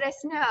Hat, let us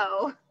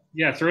know.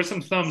 Yeah, throw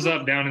some thumbs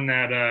up down in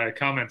that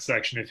comment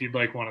section if you'd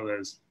like one of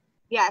those.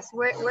 Yes,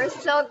 we're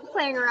still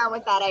playing around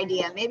with that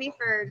idea. Maybe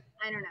for,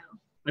 I don't know.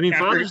 I mean,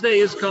 Father's Day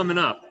is coming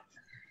up.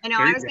 I know,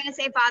 I was going to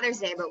say Father's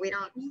Day, but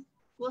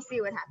we'll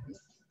see what happens.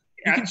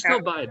 You can still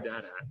buy a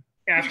Dad Hat.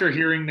 After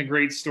hearing the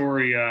great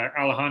story,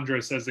 Alejandro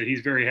says that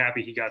he's very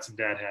happy he got some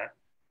Dad Hat.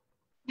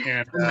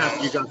 And I'm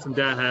happy you got some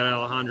Dad Hat,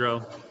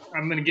 Alejandro.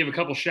 I'm going to give a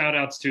couple shout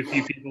outs to a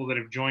few people that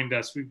have joined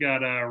us. We've got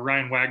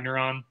Ryan Wagner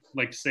on. I'd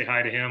like to say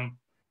hi to him.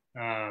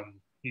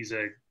 He's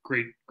a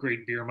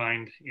great beer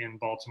mind in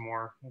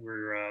Baltimore.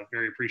 We're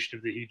very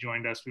appreciative that he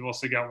joined us. We've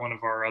also got one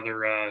of our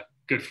other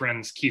good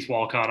friends, Keith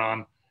Walcott,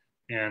 on.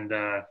 And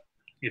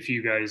if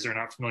you guys are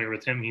not familiar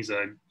with him, he's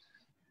a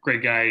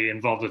great guy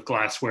involved with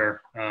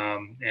glassware,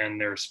 and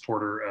they're a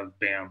supporter of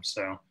BAM.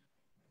 So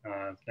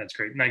that's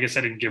great. And I guess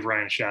I didn't give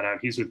Ryan a shout out.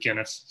 He's with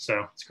Guinness.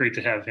 So it's great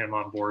to have him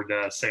on board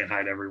saying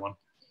hi to everyone.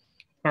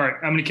 All right,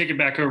 I'm going to kick it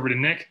back over to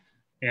Nick,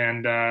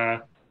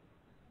 and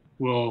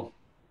we'll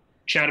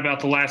chat about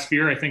the last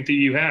beer I think that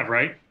you have,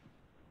 right?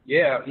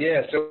 Yeah.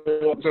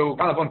 So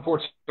kind of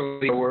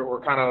unfortunately,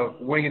 we're kind of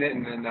winging it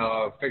and then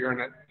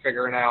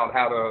figuring out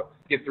how to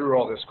get through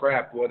all this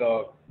crap. One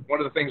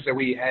of the things that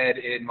we had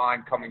in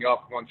mind coming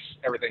up once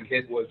everything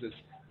hit was this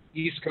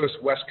East Coast,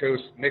 West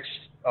Coast mixed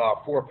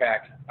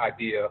 4-pack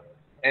idea.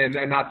 And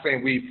not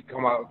saying we've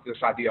come up with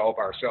this idea all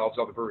by ourselves.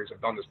 Other breweries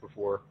have done this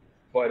before.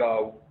 But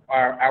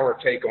our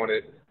take on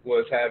it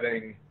was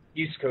having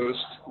East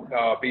Coast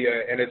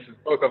and it's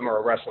both of them are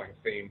a wrestling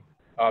theme.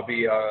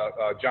 Be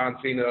John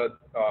Cena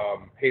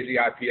hazy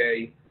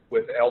IPA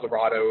with El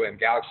Dorado and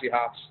Galaxy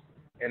hops,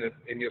 and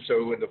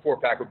so in the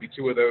 4-pack would be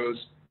 2 of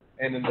those,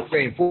 and then the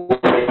same 4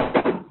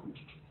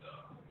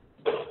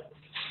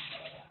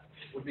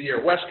 would be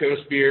your West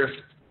Coast beer,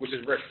 which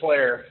is Ric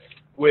Flair,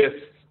 with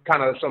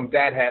kind of some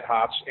Dad Hat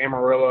hops,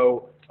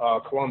 Amarillo,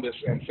 Columbus,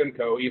 and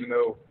Simcoe, even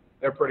though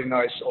they're pretty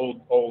nice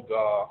old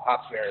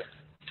hops there,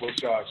 which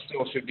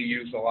still should be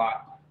used a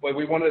lot. But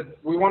we wanted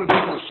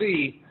people to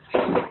see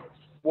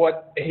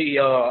what a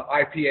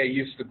IPA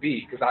used to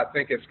be, because I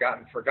think it's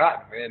gotten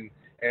forgotten.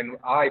 And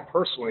I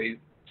personally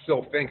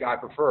still think I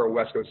prefer a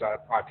West Coast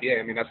IPA.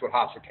 I mean, that's what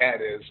Hops a Cat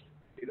is.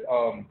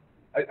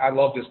 I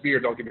love this beer,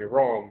 don't get me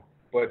wrong,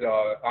 but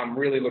I'm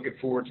really looking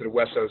forward to the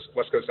West Coast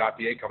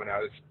IPA coming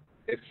out.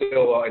 It's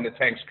still in the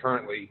tanks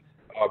currently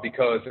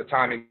because the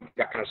timing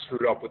got kind of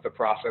screwed up with the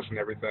process and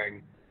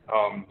everything.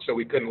 So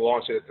we couldn't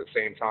launch it at the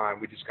same time.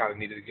 We just kind of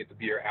needed to get the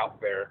beer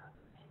out there.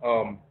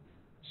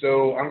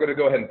 So I'm going to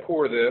go ahead and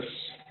pour this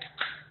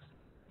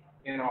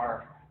in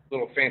our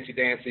little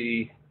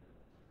fancy-dancy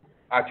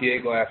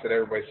IPA glass that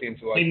everybody seems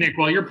to like. Hey, Nick,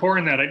 while you're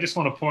pouring that, I just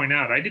want to point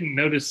out, I didn't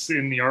notice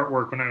in the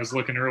artwork when I was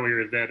looking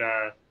earlier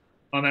that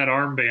on that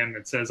armband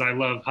that says "I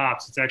love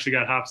hops." It's actually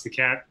got Hops the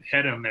Cat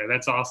head on there.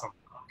 That's awesome.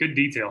 Good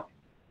detail.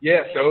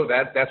 Yeah, so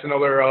that's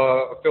another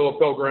Philip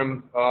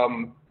Pilgrim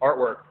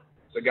artwork.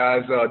 The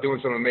guy's doing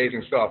some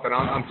amazing stuff, and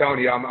I'm telling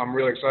you, I'm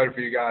really excited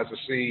for you guys to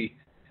see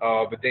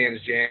the Dan's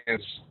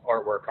Jans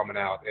artwork coming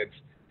out.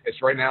 It's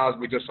right now,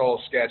 we just saw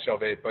a sketch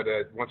of it, but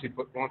once he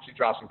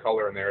drops some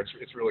color in there,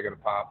 it's really going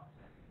to pop.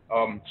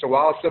 So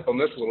while I'll sip on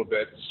this a little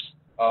bit,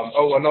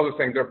 another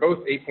thing, they're both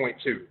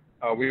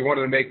 8.2. We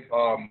wanted to make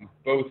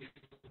both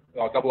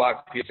double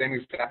IPA, same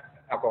exact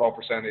alcohol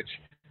percentage.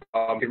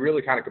 To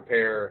really kind of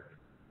compare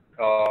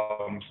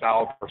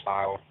style for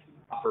style,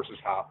 hop versus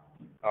hop,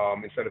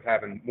 instead of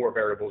having more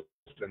variables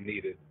than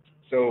needed.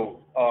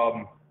 So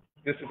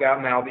this is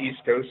out now the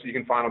East Coast. So you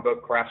can find them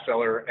both Craft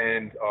Cellar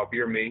and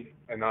Beer Me.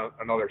 And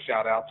another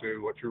shout out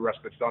to what True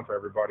Respite's done for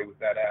everybody with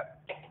that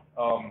app.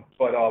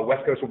 But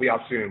West Coast will be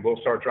out soon.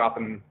 We'll start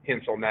dropping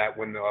hints on that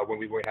when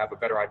we have a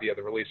better idea of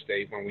the release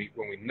date, when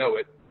we know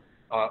it.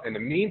 In the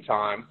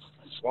meantime,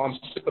 while I'm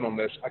sipping on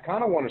this, I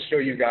kind of want to show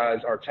you guys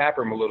our tap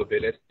room a little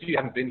bit. If you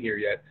haven't been here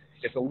yet,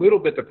 it's a little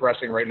bit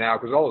depressing right now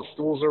because all the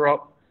stools are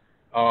up.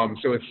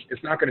 So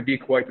it's not going to be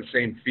quite the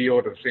same feel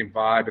or the same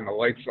vibe, and the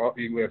lights,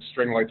 we have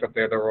string lights up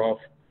there that are off.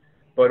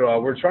 But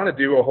we're trying to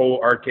do a whole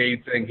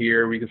arcade thing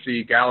here. We can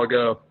see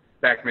Galaga,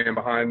 Pac-Man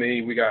behind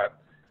me. We got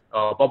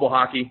bubble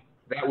hockey.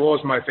 That was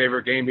my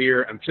favorite game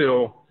here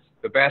until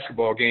the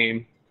basketball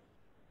game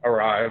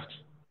arrived.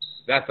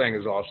 That thing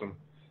is awesome.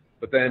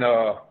 But then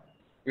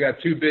we got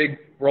two big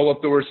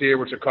roll-up doors here,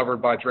 which are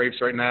covered by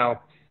drapes right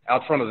now.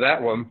 Out front of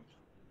that one,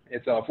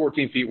 it's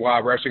 14 feet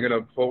wide. We're actually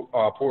going to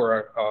pour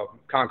a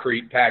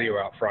concrete patio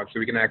out front so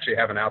we can actually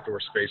have an outdoor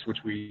space, which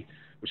we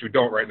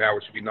don't right now,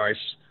 which would be nice.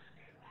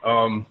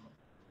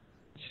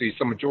 See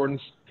some of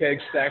Jordan's keg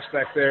stacks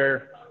back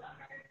there.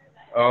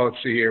 Let's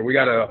see here. We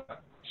got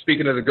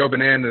speaking of the Go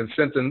Banana and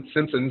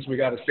Simpsons, we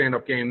got a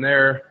stand-up game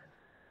there.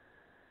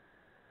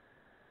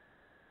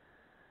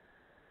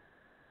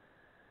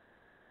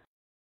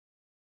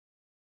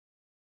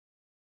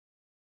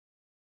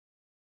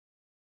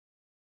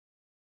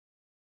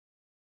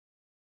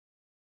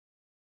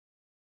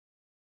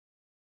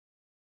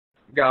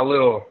 Got a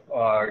little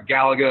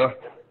Galaga.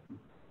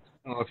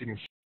 I don't know if you can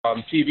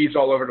see TVs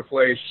all over the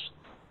place.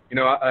 You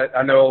know,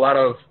 I know a lot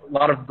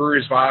of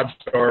breweries' vibes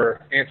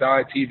are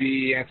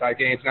anti-TV,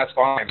 anti-games, and that's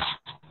fine.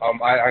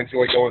 I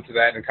enjoy going to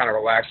that and kind of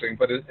relaxing.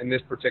 But in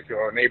this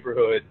particular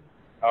neighborhood,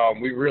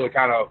 we really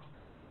kind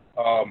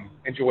of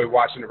enjoy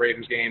watching the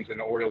Ravens games and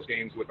the Orioles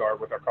games with our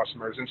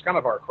customers, and it's kind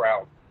of our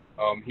crowd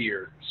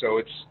here. So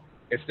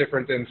it's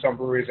different than some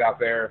breweries out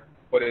there,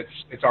 but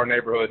it's our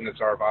neighborhood and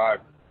it's our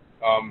vibe.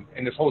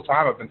 And this whole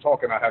time I've been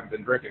talking, I haven't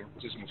been drinking,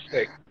 which is a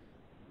mistake.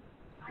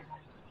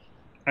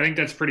 I think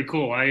that's pretty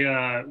cool.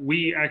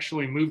 We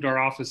actually moved our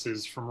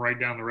offices from right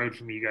down the road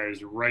from you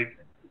guys right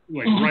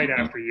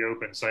after you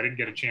opened, so I didn't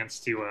get a chance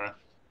to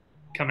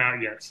come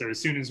out yet. So as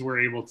soon as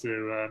we're able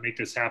to make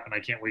this happen, I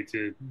can't wait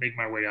to make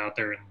my way out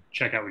there and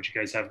check out what you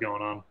guys have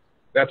going on.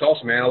 That's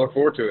awesome, man. I look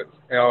forward to it.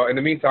 In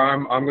the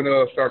meantime, I'm going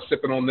to start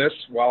sipping on this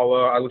while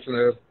I listen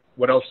to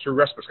what else True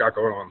Respite's got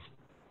going on.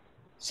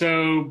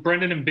 So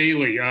Brendan and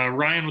Bailey,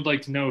 Ryan would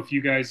like to know if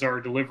you guys are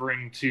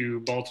delivering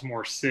to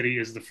Baltimore City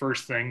is the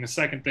first thing. The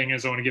second thing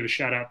is I want to give a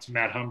shout out to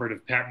Matt Humbert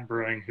of Patent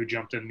Brewing, who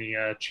jumped in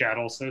the chat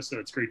also. So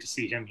it's great to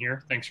see him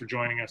here. Thanks for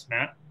joining us,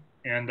 Matt.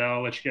 And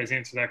I'll let you guys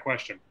answer that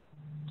question.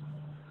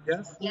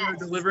 Yes, we're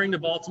delivering to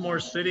Baltimore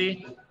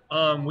City.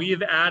 We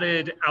have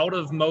added out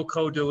of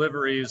MoCo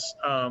deliveries.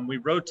 We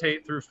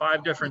rotate through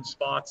 5 different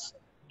spots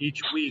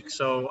each week.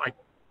 So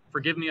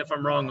forgive me if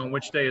I'm wrong on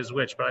which day is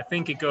which, but I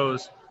think it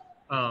goes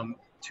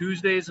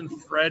Tuesdays in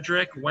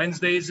Frederick,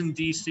 Wednesdays in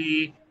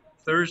DC,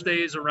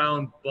 Thursdays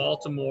around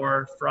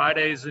Baltimore,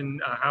 Fridays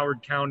in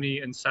Howard County,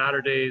 and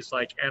Saturdays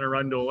like Anne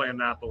Arundel,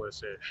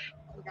 Annapolis-ish.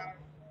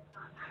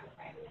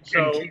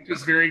 So keep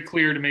this very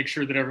clear to make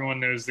sure that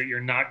everyone knows that you're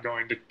not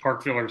going to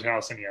Park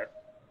Villartausen yet.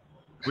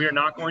 We are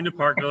not going to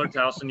Park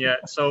Villartausen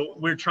yet. So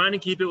we're trying to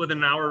keep it within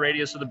an hour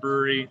radius of the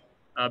brewery,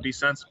 be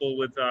sensible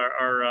with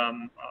our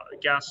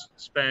gas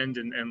spend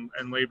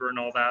and labor and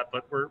all that.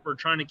 But we're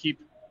trying to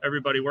keep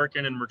everybody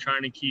working, and we're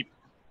trying to keep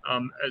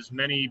as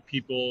many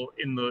people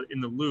in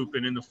the loop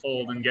and in the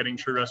fold and getting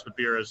True Respite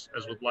beer as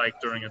would like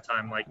during a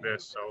time like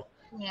this. So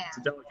yeah, it's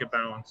a delicate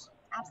balance.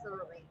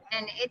 Absolutely.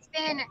 And it's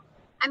been,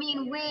 I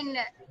mean,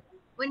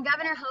 when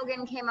Governor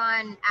Hogan came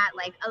on at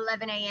like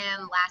 11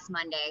 a.m. last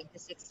Monday, the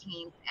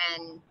 16th,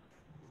 and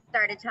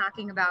started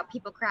talking about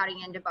people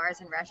crowding into bars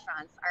and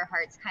restaurants, our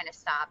hearts kind of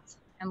stopped.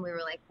 And we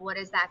were like, what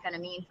is that going to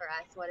mean for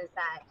us? What is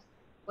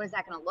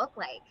that going to look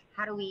like?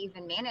 How do we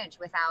even manage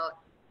without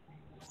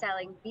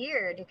selling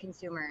beer to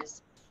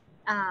consumers,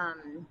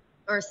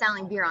 or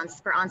selling beer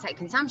for on-site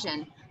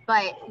consumption?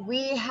 But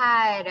we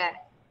had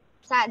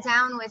sat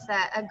down with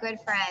a good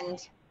friend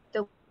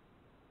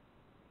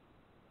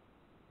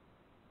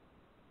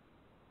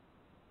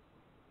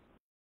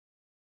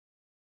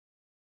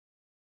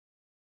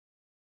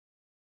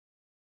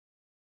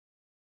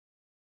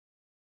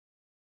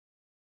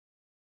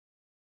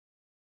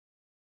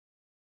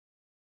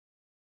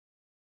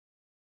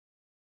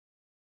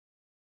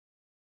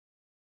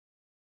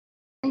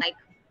like,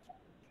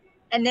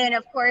 and then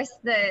of course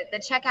the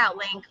checkout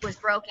link was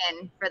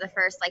broken for the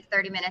first like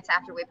 30 minutes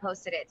after we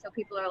posted it. So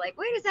people are like,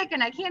 wait a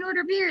second, I can't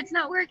order beer. It's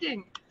not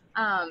working.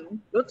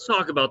 Let's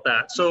talk about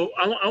that. So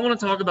I want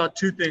to talk about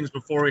two things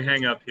before we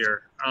hang up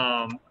here.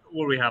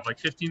 What do we have, like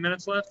 15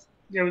 minutes left?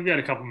 Yeah, we've got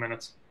a couple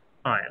minutes.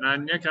 All right,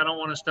 and Nick, I don't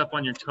want to step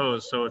on your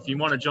toes, so if you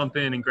want to jump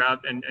in and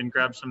grab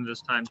some of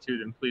this time too,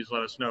 then please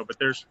let us know. But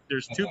there's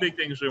two big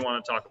things we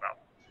want to talk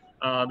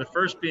about. The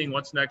first being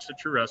what's next at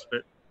True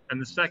Respite,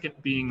 and the second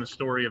being the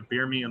story of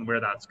Beer Me and where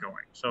that's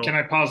going. So can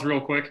I pause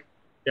real quick?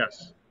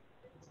 Yes.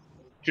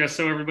 Just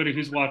so everybody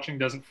who's watching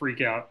doesn't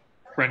freak out,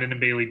 Brendan and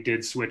Bailey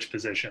did switch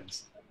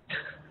positions.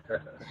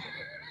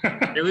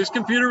 Bailey's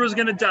computer was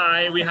going to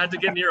die. We had to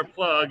get near a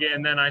plug,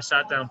 and then I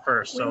sat down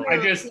first. So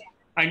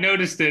I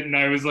noticed it, and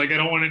I was like, I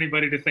don't want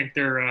anybody to think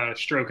they're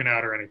stroking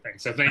out or anything.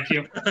 So thank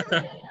you.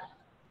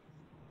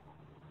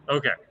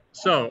 Okay.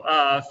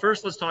 So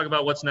first, let's talk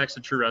about what's next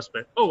at True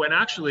Respite. Oh, and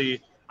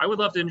actually, I would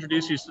love to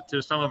introduce you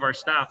to some of our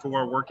staff who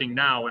are working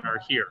now and are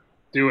here.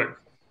 Do it.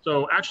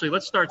 So actually,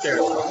 let's start there.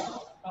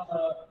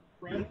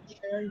 Brandon,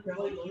 Sharon,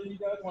 Kelly, any of you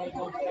guys want to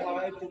go say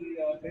hi to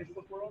the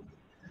Facebook world?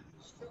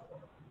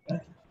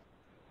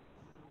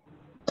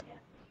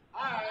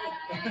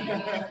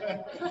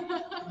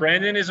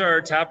 Brandon is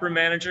our taproom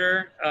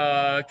manager.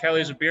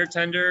 Kelly is a beer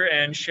tender,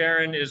 and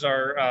Sharon is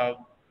our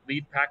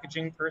lead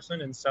packaging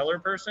person and seller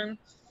person.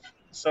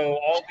 So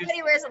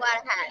everybody wears a lot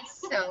of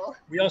hats. So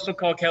we also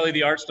call Kelly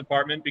the arts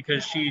department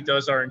because she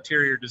does our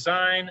interior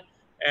design,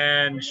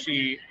 and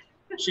she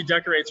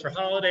decorates for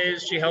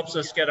holidays. She helps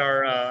us get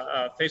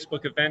our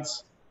Facebook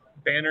events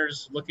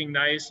banners looking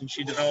nice, and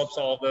she develops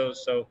all of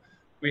those. So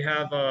we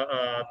have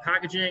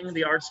packaging,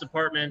 the arts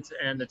department,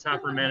 and the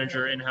taproom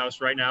manager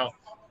in-house right now.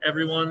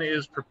 Everyone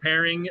is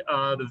preparing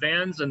the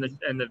vans and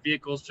the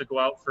vehicles to go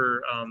out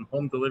for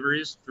home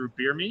deliveries through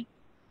Beer Me,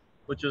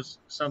 which is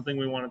something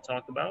we want to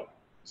talk about.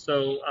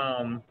 So,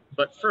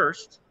 but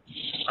first,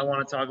 I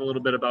want to talk a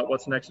little bit about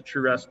what's next at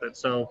True Respite.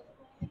 So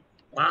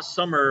last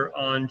summer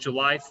on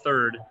July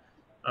 3rd,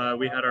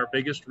 we had our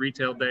biggest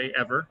retail day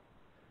ever.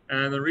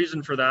 And the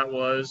reason for that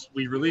was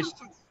we released...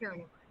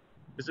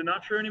 Is it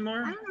not true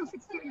anymore? I don't know if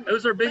it's true. It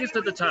was our biggest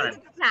at the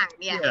time.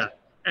 Yeah.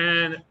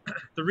 And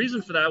the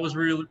reason for that was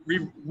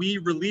we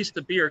released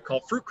a beer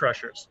called Fruit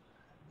Crushers.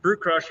 Fruit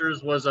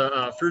Crushers was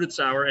a fruited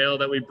sour ale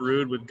that we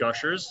brewed with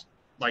Gushers,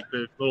 like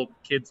the little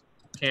kids'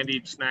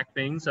 candied snack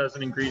things as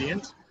an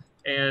ingredient.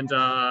 And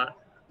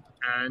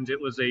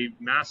it was a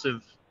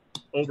massive,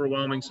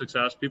 overwhelming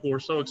success. People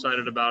were so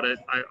excited about it.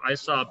 I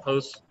saw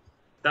posts.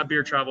 That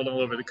beer traveled all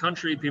over the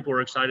country. People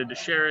were excited to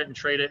share it and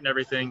trade it and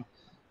everything.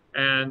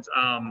 And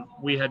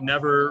we had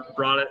never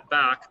brought it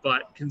back,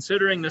 but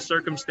considering the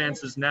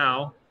circumstances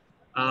now,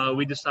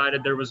 we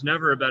decided there was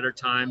never a better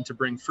time to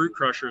bring Fruit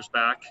Crushers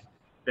back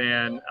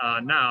than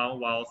now,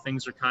 while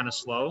things are kind of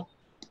slow.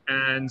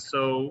 And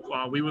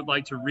so we would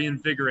like to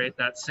reinvigorate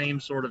that same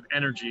sort of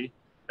energy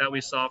that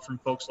we saw from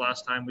folks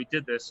last time we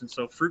did this. And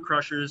so Fruit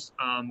Crushers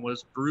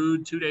was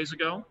brewed 2 days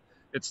ago.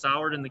 It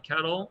soured in the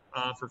kettle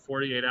for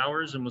 48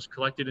 hours and was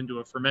collected into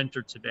a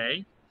fermenter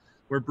today.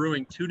 We're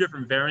brewing two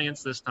different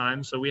variants this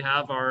time. So we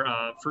have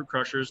our Fruit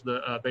Crushers,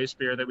 the base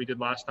beer that we did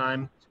last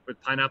time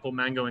with pineapple,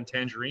 mango, and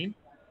tangerine.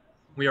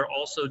 We are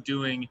also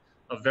doing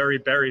a very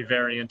berry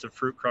variant of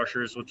Fruit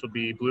Crushers, which will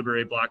be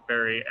blueberry,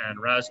 blackberry, and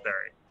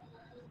raspberry.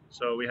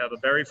 So we have a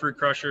berry Fruit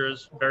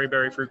Crushers,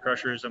 berry Fruit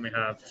Crushers, and we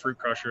have Fruit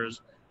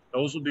Crushers.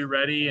 Those will be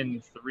ready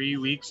in 3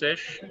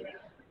 weeks-ish.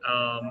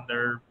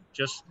 They're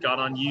just got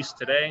on yeast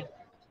today.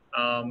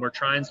 We're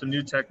trying some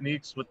new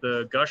techniques with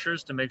the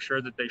Gushers to make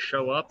sure that they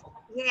show up.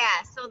 Yeah,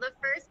 so the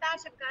first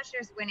batch of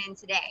Gushers went in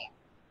today.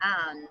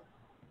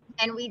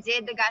 And we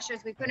did the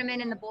Gushers, we put them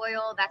in the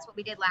boil. That's what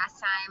we did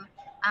last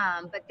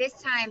time. But this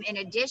time, in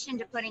addition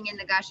to putting in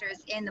the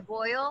Gushers in the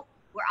boil,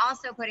 we're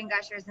also putting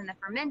Gushers in the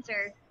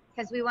fermenter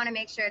because we want to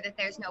make sure that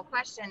there's no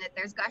question that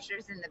there's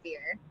Gushers in the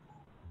beer.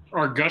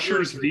 Are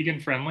Gushers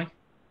vegan friendly?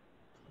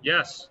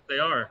 Yes, they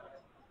are.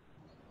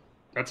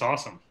 That's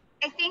awesome.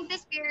 I think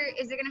this beer,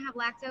 is it going to have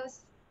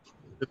lactose?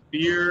 The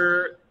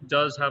beer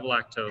does have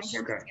lactose.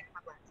 Okay.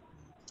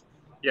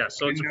 Yeah,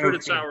 so it's a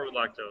fruited sour with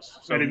lactose.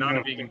 So not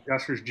a vegan.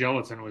 Gushers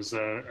gelatin was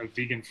a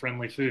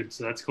vegan-friendly food,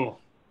 so that's cool.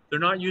 They're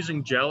not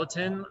using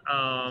gelatin.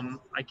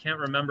 I can't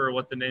remember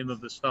what the name of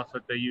the stuff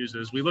that they use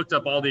is. We looked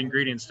up all the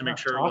ingredients to make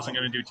sure it wasn't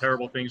going to do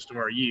terrible things to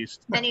our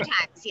yeast. Many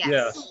times, yes.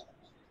 Yes.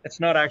 It's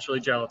not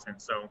actually gelatin,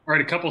 so. All right,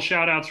 a couple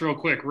shout-outs real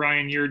quick.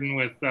 Ryan Yearden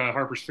with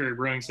Harper's Ferry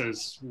Brewing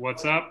says,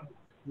 what's up?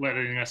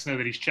 Letting us know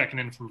that he's checking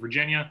in from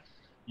Virginia.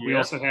 Yeah. We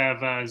also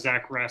have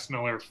Zach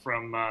Rassmiller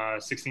from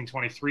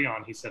 1623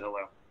 on. He said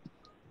hello.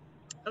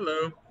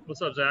 Hello.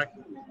 What's up, Zach?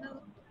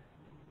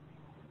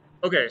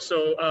 Okay,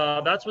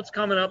 so that's what's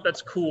coming up.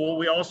 That's cool.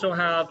 We also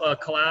have a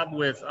collab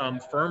with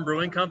Firm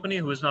Brewing Company,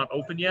 who is not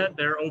open yet.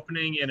 They're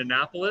opening in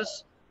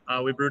Annapolis.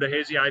 We brewed a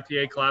hazy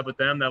IPA collab with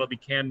them. That'll be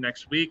canned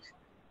next week.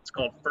 It's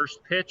called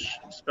First Pitch,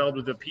 spelled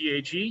with a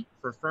P-H-E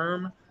for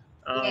Firm.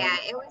 Yeah,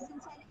 it was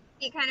intended to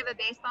be kind of a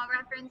baseball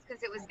reference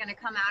because it was going to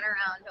come out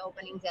around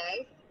opening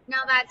day. Now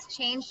that's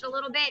changed a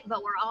little bit,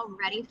 but we're all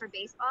ready for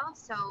baseball,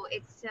 so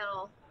it's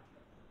still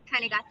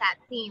kind of got that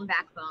theme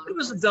backbone. It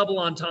was a double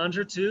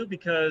entendre too,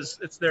 because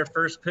it's their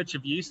first pitch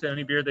of yeast, the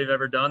only beer they've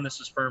ever done. This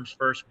is Firm's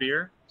first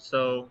beer.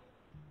 So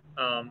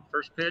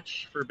first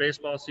pitch for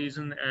baseball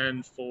season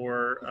and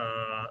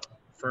for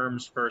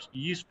Firm's first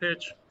yeast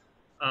pitch.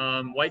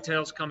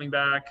 Whitetail's coming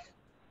back.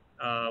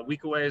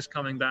 Week Away is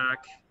coming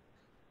back.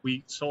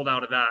 We sold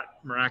out of that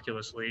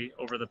miraculously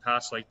over the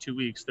past like 2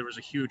 weeks. There was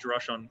a huge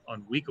rush on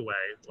Week Away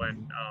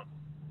when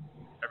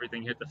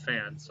everything hit the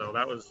fan. So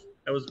that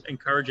was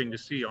encouraging to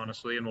see,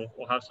 honestly, and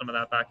we'll have some of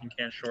that back in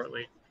can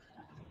shortly.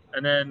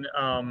 And then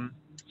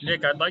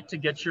Nick, I'd like to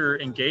get your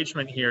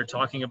engagement here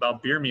talking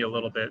about Beer Me a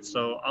little bit.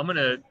 So I'm going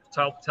to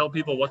tell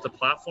people what the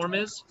platform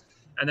is.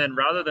 And then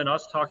rather than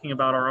us talking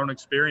about our own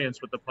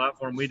experience with the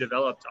platform we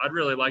developed, I'd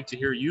really like to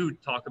hear you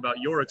talk about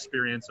your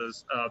experience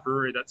as a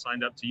brewery that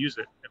signed up to use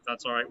it, if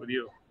that's all right with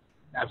you.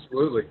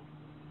 Absolutely.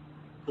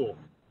 Cool.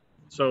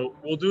 So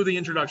we'll do the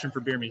introduction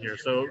for Beer Me here.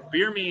 So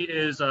Beer Me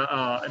is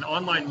an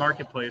online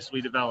marketplace we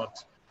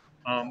developed.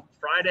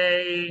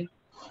 Friday,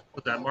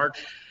 what's that,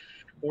 March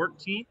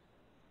 14th?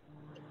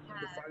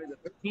 Friday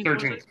the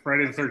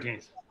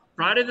 13th.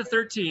 Friday the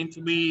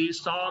 13th, we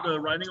saw the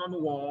writing on the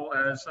wall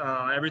as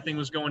everything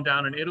was going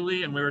down in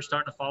Italy, and we were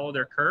starting to follow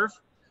their curve.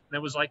 And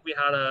it was like we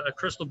had a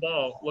crystal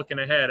ball looking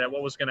ahead at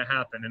what was going to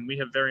happen, and we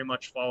have very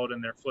much followed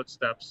in their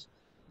footsteps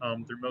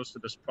through most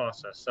of this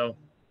process. So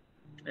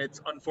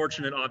it's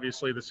unfortunate,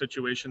 obviously, the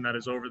situation that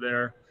is over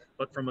there,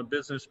 but from a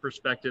business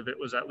perspective, it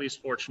was at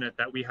least fortunate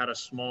that we had a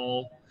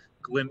small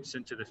glimpse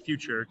into the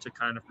future to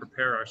kind of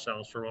prepare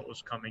ourselves for what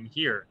was coming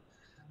here.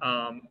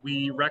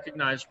 We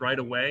recognized right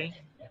away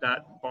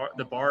that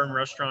the bar and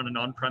restaurant and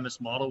on-premise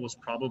model was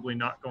probably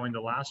not going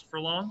to last for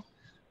long.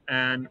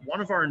 And one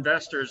of our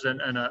investors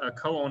and a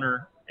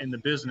co-owner in the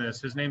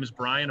business, his name is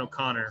Brian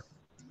O'Connor,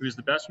 who's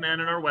the best man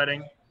in our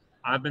wedding.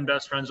 I've been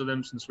best friends with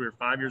him since we were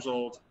 5 years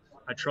old.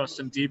 I trust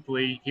him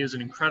deeply. He is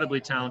an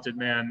incredibly talented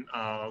man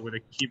with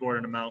a keyboard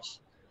and a mouse.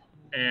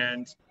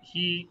 And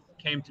he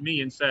came to me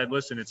and said,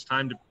 listen, it's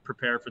time to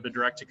prepare for the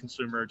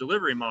direct-to-consumer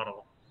delivery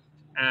model.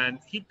 And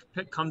he'd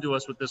come to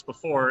us with this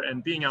before,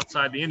 and being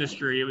outside the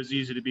industry, it was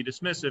easy to be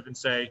dismissive and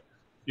say,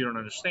 you don't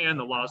understand,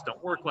 the laws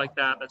don't work like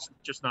that. That's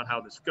just not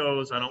how this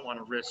goes. I don't want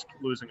to risk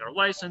losing our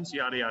license,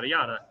 yada, yada,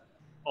 yada.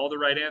 All the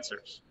right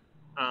answers.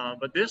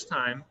 But this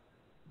time,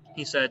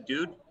 he said,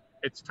 dude,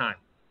 it's time.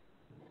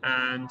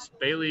 And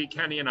Bailey,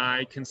 Kenny, and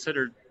I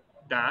considered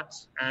that,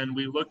 and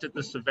we looked at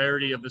the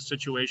severity of the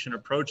situation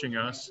approaching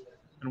us,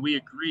 and we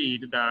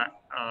agreed that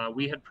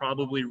we had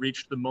probably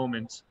reached the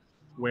moment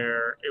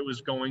where it was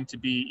going to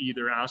be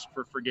either ask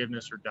for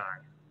forgiveness or die.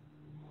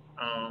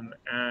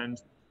 And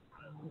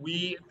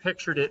we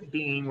pictured it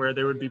being where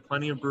there would be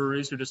plenty of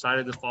breweries who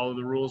decided to follow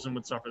the rules and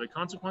would suffer the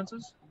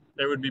consequences.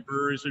 There would be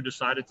breweries who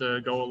decided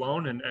to go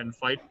alone and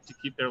fight to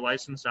keep their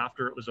license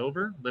after it was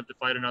over, live to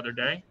fight another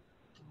day.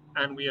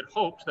 And we had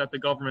hoped that the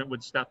government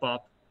would step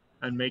up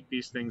and make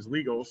these things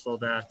legal so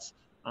that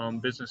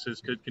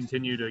businesses could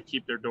continue to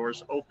keep their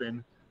doors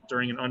open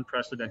during an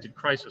unprecedented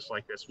crisis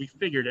like this. We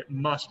figured it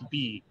must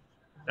be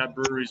that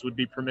breweries would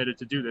be permitted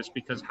to do this,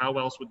 because how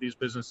else would these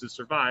businesses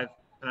survive?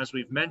 And as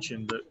we've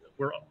mentioned, that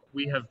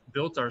we have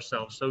built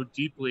ourselves so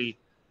deeply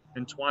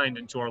entwined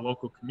into our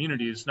local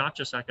communities, not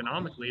just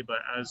economically, but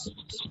as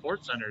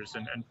support centers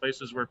and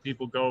places where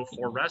people go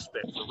for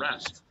respite, for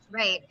rest.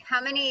 Right.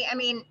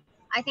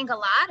 I think a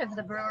lot of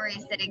the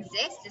breweries that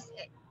exist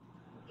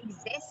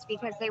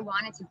because they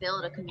wanted to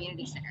build a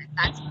community center.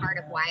 That's part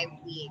of why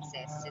we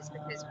exist, is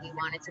because we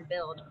wanted to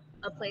build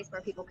a place where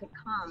people could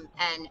come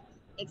and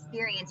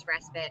experience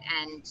respite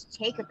and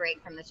take a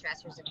break from the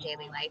stressors of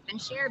daily life and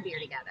share beer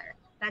together.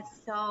 That's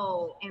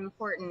so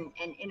important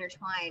and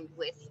intertwined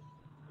with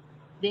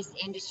this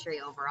industry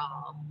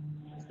overall.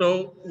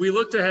 So we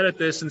looked ahead at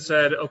this and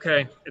said,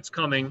 okay, it's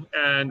coming.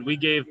 And we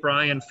gave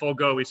Brian full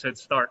go. We said,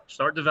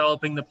 start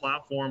developing the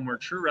platform where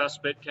True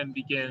Respite can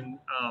begin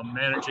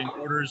managing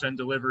orders and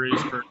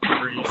deliveries for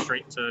delivery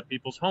straight to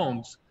people's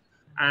homes.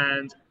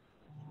 And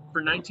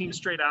for 19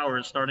 straight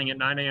hours, starting at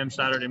 9 a.m.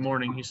 Saturday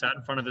morning, he sat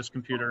in front of his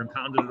computer and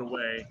pounded it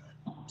away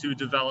to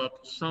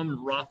develop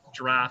some rough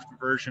draft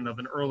version of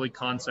an early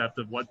concept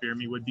of what Beer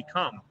Me would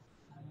become.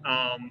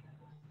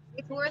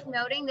 It's worth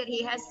noting that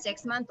he has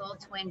 6-month-old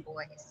twin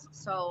boys.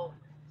 So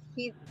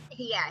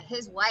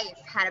his wife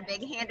had a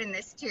big hand in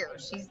this too.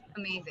 She's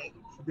amazing.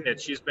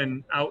 She's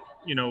been out,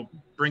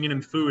 bringing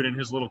him food in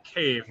his little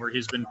cave where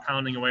he's been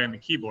pounding away on the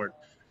keyboard,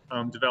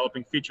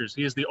 developing features.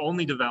 He is the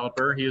only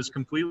developer. He is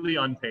completely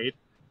unpaid.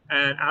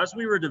 And as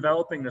we were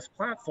developing this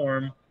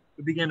platform,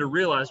 we began to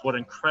realize what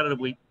an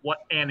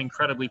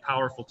incredibly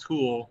powerful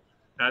tool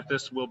that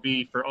this will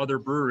be for other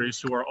breweries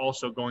who are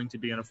also going to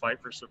be in a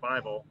fight for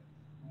survival.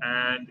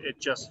 And it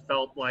just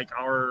felt like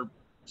our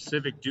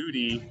civic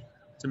duty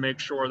to make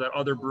sure that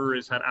other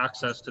breweries had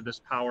access to this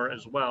power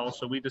as well.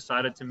 So we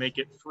decided to make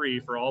it free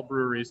for all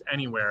breweries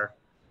anywhere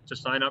to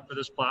sign up for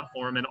this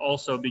platform, and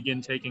also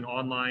begin taking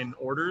online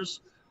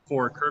orders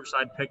for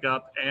curbside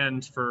pickup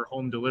and for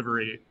home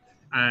delivery.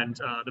 And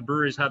the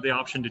breweries have the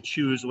option to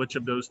choose which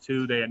of those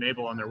two they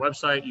enable on their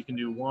website. You can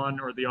do one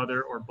or the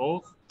other or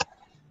both.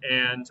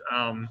 And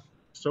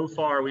so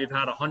far, we've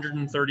had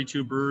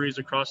 132 breweries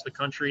across the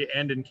country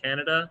and in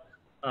Canada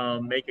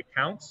make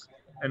accounts.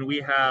 And we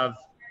have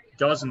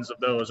dozens of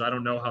those. I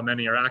don't know how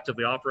many are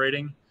actively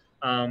operating.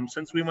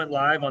 Since we went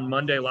live on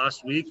Monday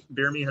last week,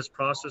 BeerMe has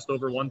processed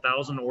over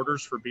 1,000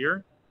 orders for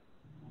beer.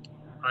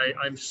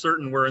 I'm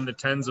certain we're in the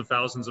tens of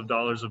thousands of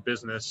dollars of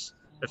business,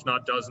 if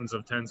not dozens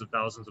of tens of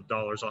thousands of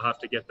dollars. I'll have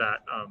to get that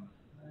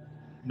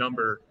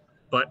number.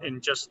 But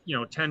in just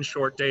 10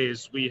 short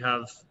days, we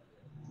have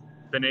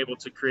been able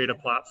to create a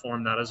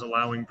platform that is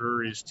allowing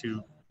breweries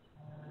to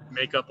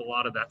make up a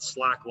lot of that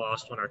slack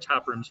lost when our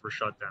tap rooms were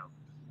shut down.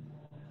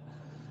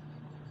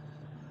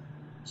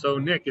 So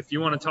Nick, if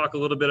you want to talk a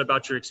little bit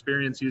about your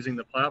experience using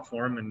the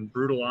platform, and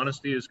brutal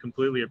honesty is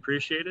completely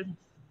appreciated.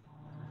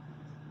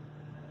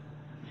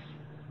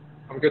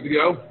 I'm good to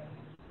go.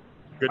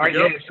 Good to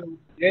go.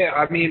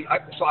 I mean,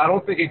 I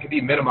don't think it can be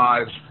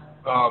minimized.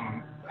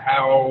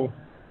 How,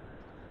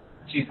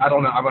 geez, I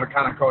don't know. I'm going to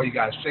kind of call you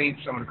guys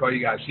saints. I'm going to call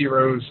you guys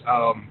heroes.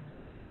 I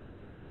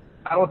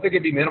don't think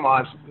it'd be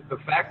minimized. The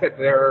fact that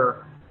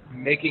they're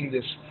making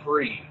this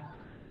free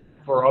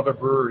for other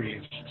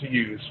breweries to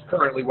use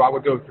currently while we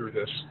go through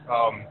this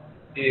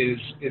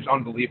is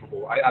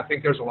unbelievable. I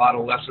think there's a lot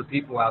of lesser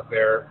people out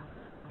there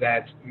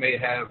that may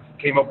have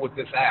came up with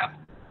this app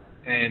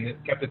and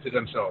kept it to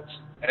themselves,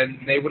 and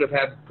they would have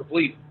had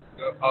complete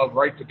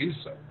right to do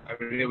so.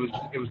 I mean, it was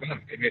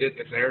them. They made it.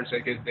 It's theirs.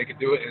 They could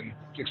do it and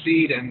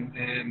succeed and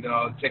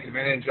take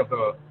advantage of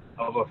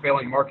a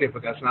failing market.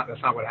 But that's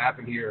not what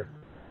happened here.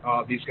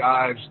 These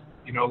guys,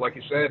 like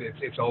you said,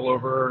 it's all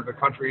over the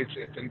country.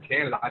 It's in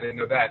Canada. I didn't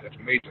know that. That's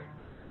amazing.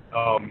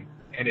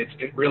 And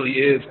it really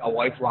is a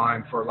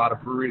lifeline for a lot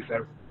of breweries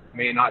that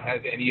may not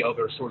have any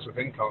other source of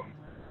income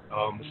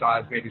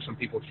besides maybe some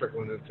people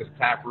trickling into the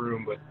tap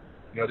room. But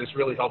this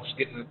really helps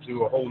get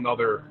into a whole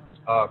nother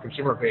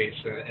consumer base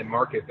and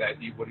market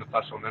that you wouldn't have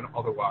touched on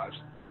otherwise.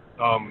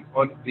 On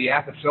the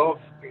app itself,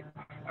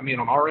 I mean,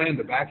 on our end,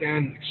 the back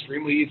end,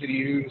 extremely easy to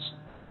use.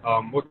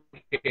 Looking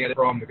at it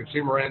from the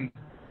consumer end,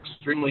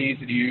 extremely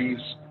easy to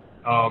use.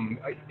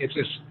 It's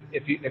just,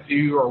 if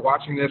you are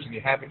watching this and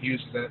you haven't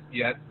used it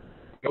yet,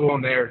 go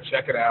on there,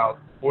 check it out,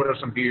 order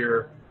some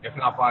beer, if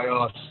not by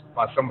us,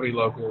 by somebody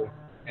local,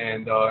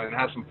 and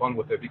have some fun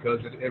with it, because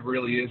it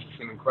really is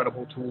an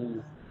incredible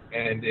tool.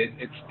 And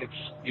it's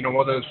one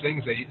of those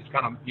things that it's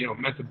kind of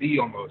meant to be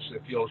almost.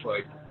 It feels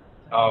like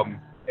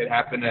it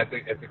happened at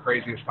the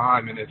craziest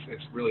time, and it's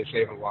really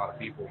saving a lot of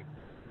people.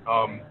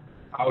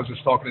 I was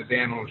just talking to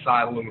Dan on the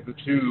side a little bit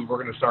too.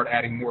 We're going to start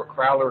adding more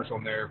crowlers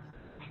on there.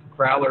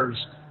 Crowlers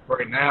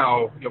right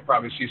now, you'll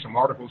probably see some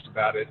articles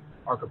about it,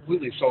 are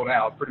completely sold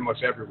out pretty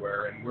much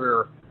everywhere, and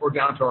we're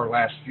down to our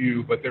last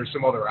few. But there's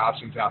some other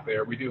options out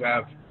there. We do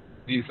have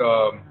these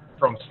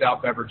from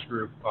Stout Beverage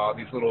Group,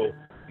 these little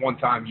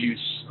one-time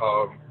use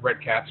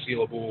red cap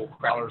sealable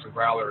crowlers and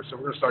growlers. So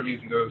we're going to start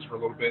using those for a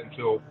little bit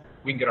until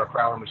we can get our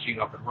crowler machine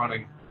up and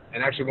running.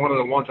 And actually, one of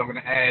the ones I'm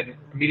going to add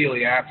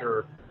immediately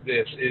after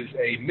this is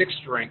a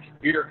mixed drink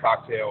beer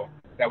cocktail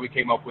that we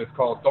came up with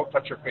called Don't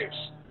Touch Your Face.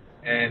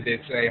 And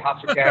it's a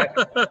Hopsacat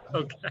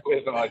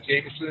with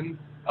Jameson,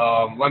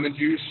 lemon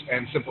juice,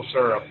 and simple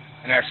syrup.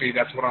 And actually,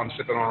 that's what I'm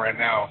sipping on right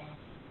now.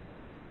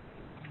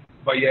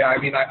 But yeah, I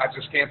mean, I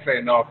just can't say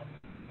enough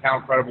how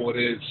incredible it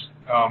is,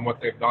 what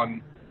they've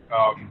done.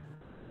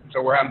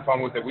 So we're having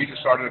fun with it. We just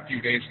started a few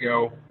days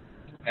ago,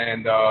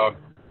 and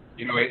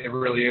it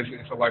really is.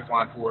 It's a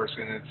lifeline for us,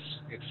 and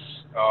it's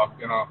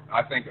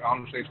I think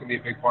honestly it's going to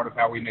be a big part of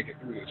how we make it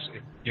through this.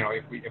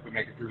 If we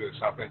make it through this,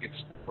 I think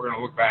we're going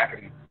to look back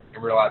and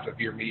realize that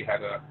BeerMe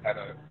had a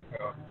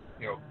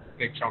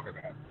big chunk of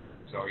that.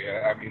 So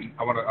yeah, I mean,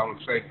 I want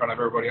to say in front of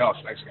everybody else,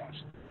 thanks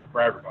guys,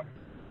 for everybody.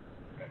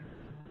 Okay.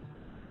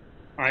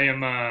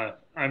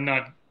 I'm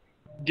not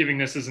giving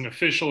this as an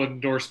official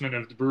endorsement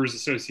of the Brewers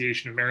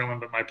Association of Maryland,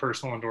 but my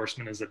personal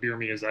endorsement is that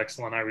BeerMe is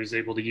excellent. I was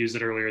able to use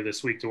it earlier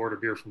this week to order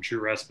beer from True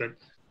Respite,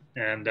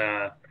 and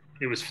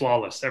it was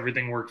flawless.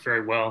 Everything worked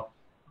very well.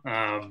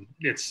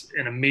 It's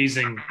an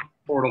amazing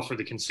portal for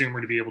the consumer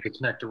to be able to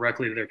connect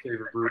directly to their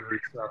favorite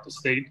breweries throughout the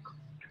state.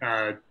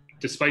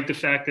 Despite the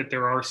fact that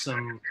there are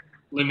some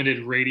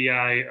limited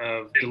radii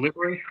of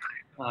delivery,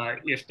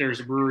 if there's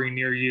a brewery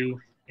near you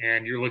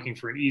and you're looking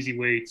for an easy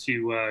way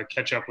to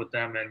catch up with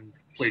them and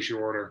place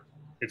your order,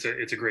 it's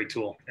a great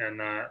tool.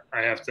 And I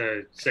have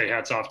to say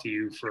hats off to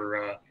you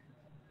for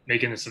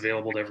making this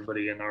available to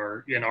everybody in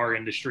our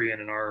industry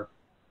and in our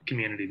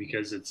community,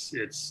 because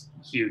it's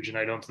huge. And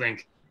I don't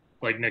think,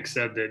 like Nick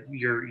said, that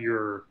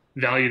your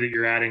value that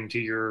you're adding to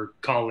your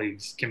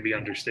colleagues can be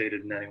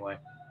understated in any way.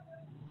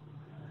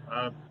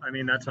 I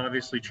mean, that's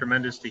obviously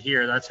tremendous to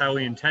hear. That's how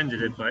we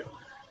intended it. But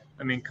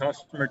I mean,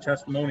 customer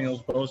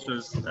testimonials, both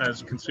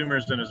as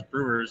consumers and as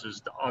brewers,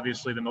 is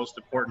obviously the most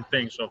important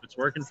thing. So if it's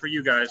working for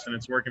you guys, then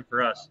it's working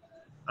for us.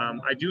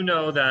 I do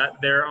know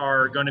that there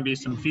are going to be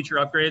some feature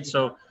upgrades.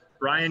 So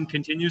Brian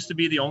continues to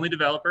be the only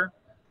developer.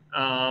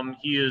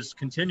 He is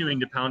continuing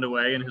to pound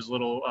away in his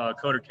little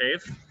coder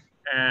cave,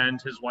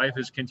 and his wife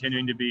is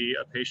continuing to be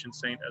a patient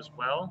saint as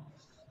well.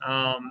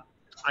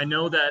 I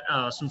know that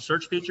some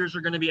search features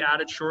are going to be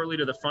added shortly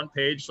to the front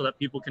page so that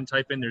people can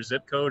type in their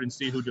zip code and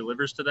see who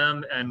delivers to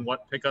them and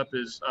what pickup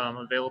is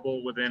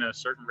available within a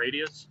certain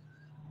radius.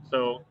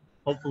 So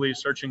hopefully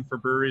searching for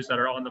breweries that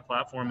are on the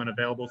platform and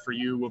available for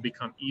you will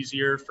become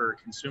easier for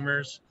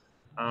consumers.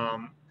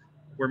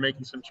 We're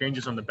making some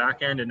changes on the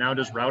back end and now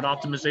does route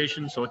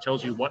optimization. So it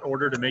tells you what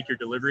order to make your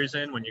deliveries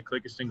in when you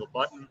click a single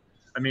button.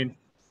 I mean,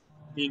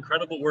 the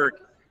incredible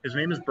work. His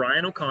name is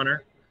Brian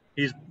O'Connor.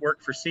 He's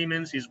worked for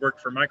Siemens. He's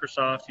worked for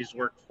Microsoft. He's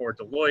worked for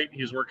Deloitte.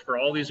 He's worked for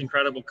all these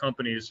incredible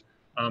companies.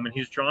 And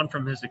he's drawn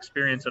from his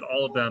experience at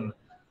all of them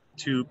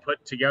to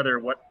put together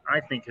what I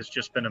think has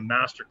just been a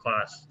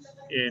masterclass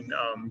in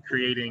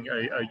creating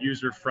a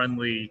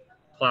user-friendly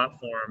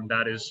platform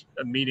that is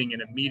meeting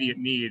an immediate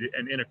need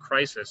and in a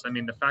crisis. I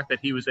mean, the fact that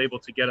he was able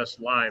to get us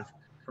live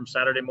from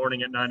Saturday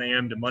morning at 9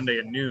 a.m. to Monday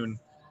at noon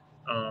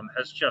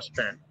has just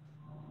been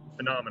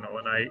phenomenal.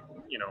 And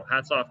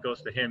hats off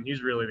goes to him.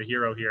 He's really the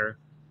hero here.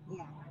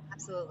 Yeah,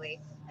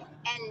 absolutely.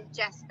 And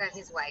Jessica,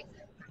 his wife.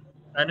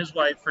 And his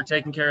wife for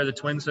taking care of the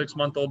twin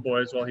 6-month-old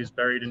boys while he's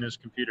buried in his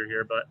computer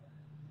here. But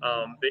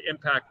the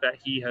impact that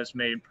he has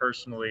made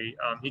personally,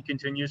 he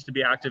continues to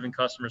be active in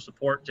customer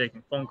support,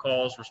 taking phone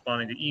calls,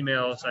 responding to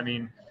emails. I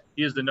mean,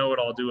 he is the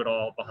know-it-all,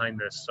 do-it-all behind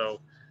this. So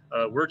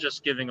we're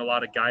just giving a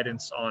lot of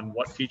guidance on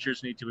what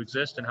features need to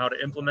exist and how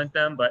to implement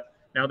them. But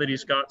now that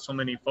he's got so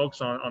many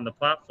folks on the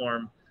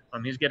platform,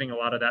 he's getting a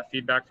lot of that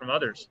feedback from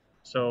others.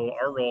 So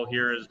our role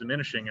here is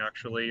diminishing,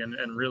 actually,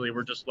 and really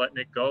we're just letting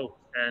it go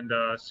and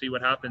see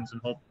what happens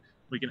and hope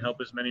we can help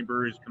as many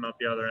breweries come out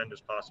the other end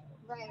as possible.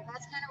 Right,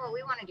 that's kind of what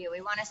we want to do.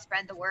 We want to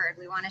spread the word.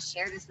 We want to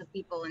share this with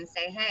people and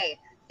say, hey,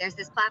 there's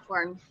this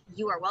platform.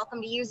 You are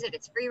welcome to use it.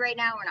 It's free right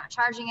now. We're not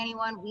charging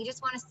anyone. We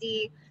just want to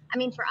see, I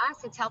mean, for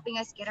us, it's helping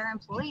us get our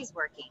employees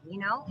working, you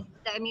know?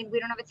 I mean,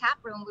 we don't have a tap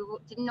room. We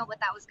didn't know what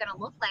that was going to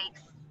look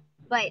like.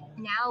 But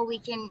now we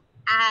can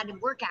add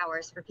work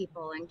hours for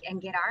people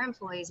and get our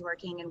employees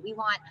working. And we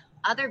want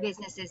other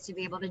businesses to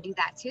be able to do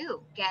that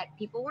too, get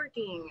people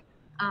working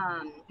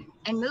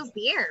and move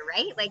beer,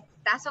 right? Like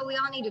that's what we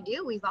all need to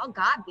do. We've all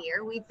got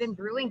beer. We've been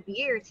brewing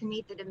beer to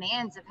meet the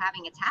demands of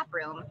having a tap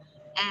room.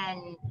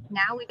 And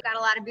now we've got a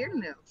lot of beer to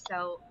move.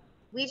 So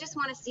we just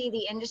want to see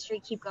the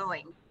industry keep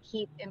going,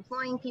 keep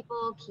employing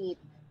people, keep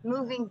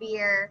moving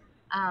beer.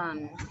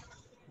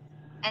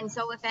 And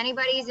so if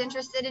anybody's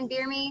interested in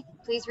Beer Me,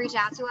 please reach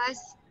out to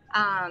us.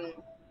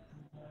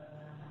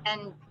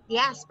 And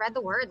yeah, spread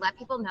the word, let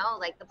people know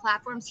like the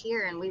platform's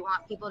here and we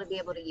want people to be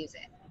able to use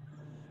it.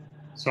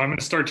 So I'm going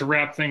to start to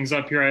wrap things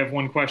up here. I have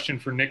one question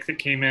for Nick that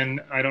came in.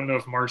 I don't know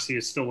if Marcy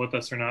is still with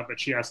us or not, but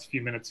she asked a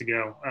few minutes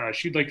ago.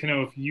 She'd like to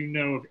know if you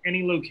know of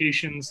any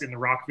locations in the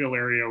Rockville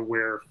area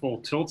where Full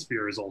Tilt's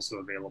beer is also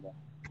available.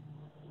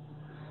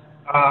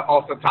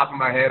 Off the top of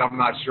my head, I'm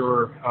not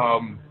sure. I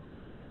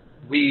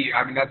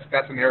mean,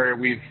 that's an area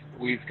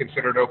we've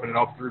considered opening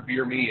up through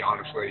Beer Me,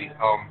 honestly.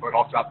 But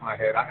off the top of my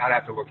head, I'd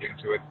have to look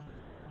into it.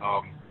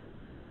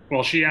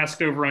 Well, she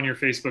asked over on your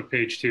Facebook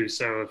page too.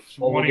 So if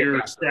one of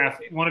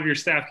your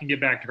staff can get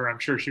back to her, I'm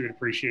sure she would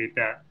appreciate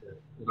that.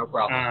 No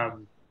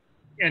problem.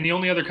 And the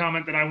only other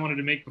comment that I wanted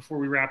to make before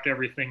we wrapped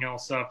everything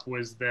else up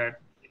was that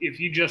if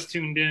you just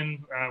tuned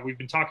in, we've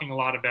been talking a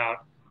lot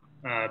about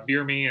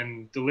Beer Me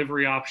and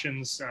delivery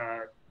options.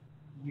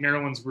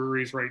 Maryland's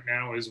breweries right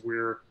now, as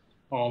we're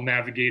all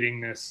navigating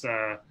this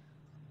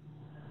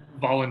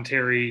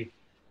voluntary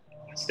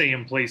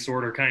stay-in-place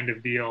order kind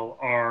of deal,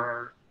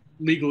 are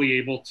legally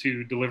able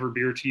to deliver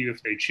beer to you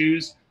if they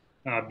choose.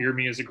 Beer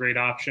Me is a great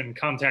option.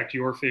 Contact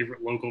your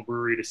favorite local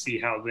brewery to see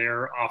how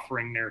they're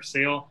offering their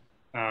sale.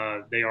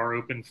 They are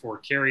open for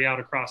carry-out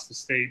across the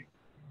state.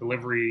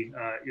 Delivery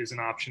is an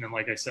option. And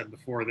like I said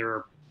before, there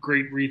are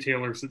great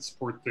retailers that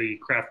support the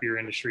craft beer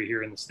industry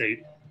here in the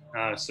state.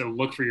 So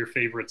look for your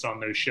favorites on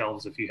those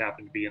shelves if you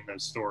happen to be in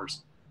those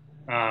stores.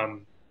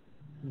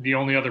 The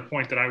only other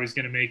point that I was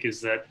going to make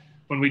is that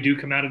when we do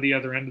come out of the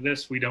other end of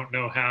this, we don't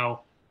know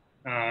how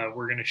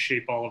we're going to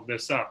shape all of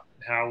this up.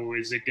 How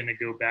is it going to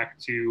go back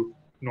to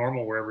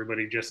normal where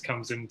everybody just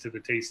comes into the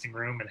tasting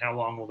room, and how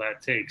long will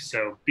that take?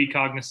 So be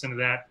cognizant of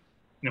that.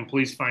 And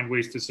please find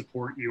ways to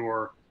support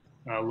your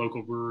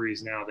local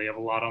breweries now. They have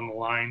a lot on the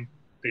line.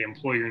 They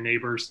employ your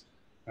neighbors,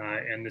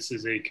 and this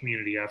is a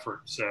community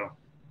effort. So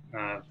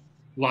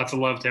lots of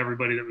love to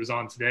everybody that was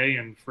on today,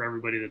 and for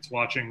everybody that's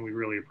watching, we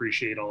really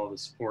appreciate all of the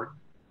support.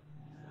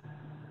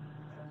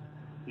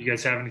 You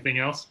guys have anything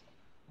else?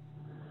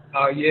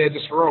 Yeah,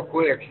 just real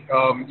quick.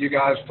 You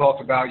guys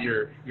talked about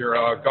your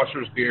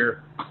Gushers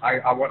beer.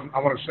 I want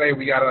to say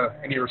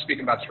and you were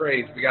speaking about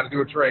trades. We got to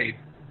do a trade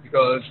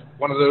because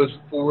one of those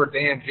 4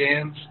 Dan's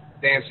Jams,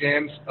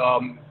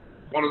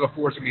 one of the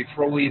 4 is going to be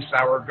Trolley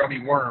Sour Gummy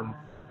Worm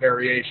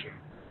variation.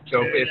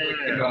 So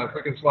if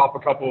we can swap a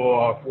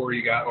couple for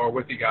you guys or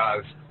with you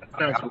guys,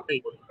 that sounds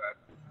great.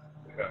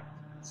 Yeah.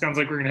 Sounds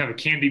like we're going to have a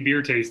candy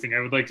beer tasting. I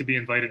would like to be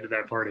invited to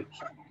that party.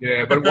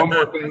 Yeah, but one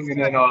more thing,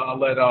 and then I'll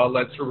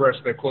let True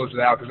Respite close it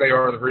out because they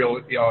are the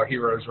real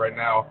heroes right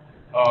now.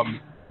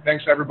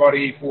 Thanks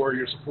everybody for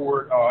your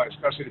support,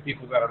 especially the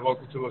people that are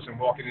local to us and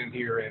walking in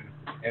here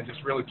and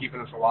just really keeping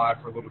us alive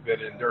for a little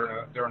bit and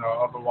during a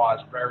otherwise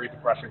very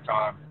depressing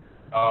time.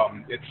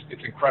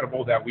 It's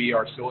incredible that we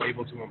are still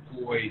able to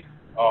employ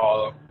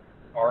our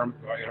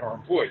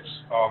employees.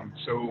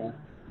 So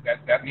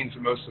that means the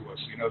most to us.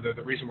 You know,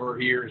 the reason we're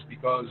here is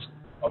because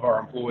of our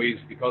employees,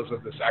 because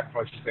of the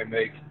sacrifices they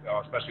make,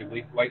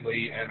 especially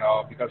lately, and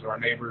because of our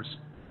neighbors.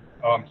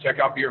 Check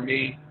out Beer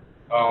Me.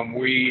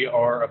 We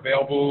are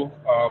available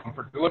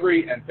for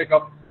delivery and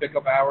pickup.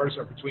 Pickup hours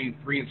are between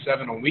 3 and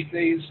 7 on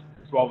weekdays,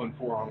 12 and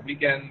 4 on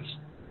weekends.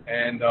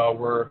 And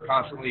we're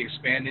constantly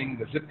expanding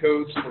the zip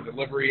codes for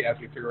delivery as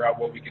we figure out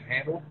what we can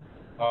handle.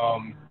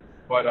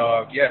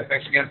 Yeah,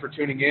 thanks again for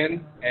tuning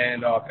in,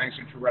 and thanks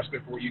to True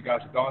Respite for what you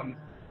guys have done.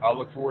 I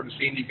look forward to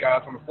seeing you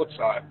guys on the flip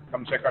side.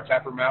 Come check our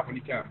taproom out when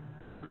you can.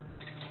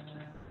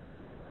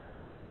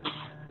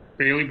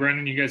 Bailey,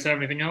 Brendan, you guys have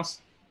anything else?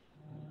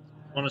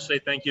 I want to say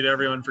thank you to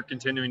everyone for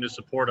continuing to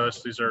support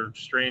us. These are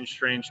strange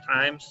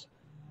times.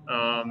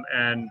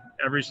 And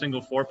every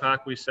single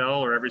 4-pack we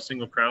sell or every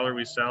single crowler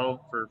we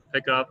sell for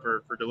pickup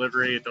or for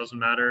delivery, it doesn't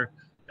matter.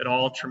 It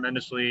all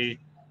tremendously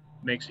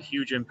makes a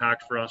huge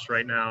impact for us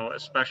right now,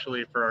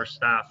 especially for our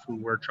staff who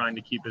we're trying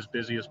to keep as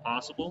busy as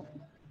possible.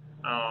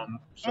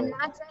 And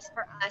not just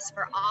for us,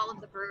 for all of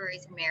the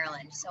breweries in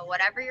Maryland. So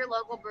whatever your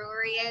local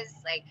brewery is,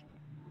 like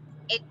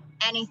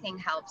anything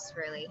helps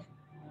really.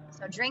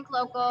 So drink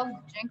local,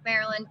 drink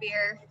Maryland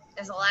beer.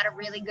 There's a lot of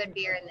really good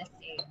beer in this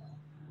state.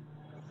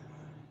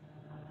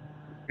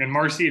 And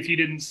Marcy, if you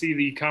didn't see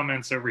the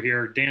comments over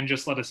here, Dan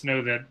just let us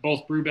know that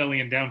both Brew Belly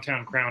and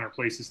Downtown Crown are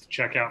places to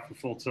check out for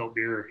Full Tilt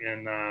beer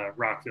in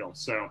Rockville.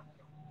 So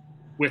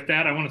with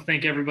that, I want to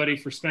thank everybody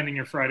for spending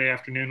your Friday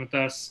afternoon with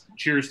us.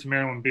 Cheers to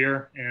Maryland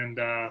beer, and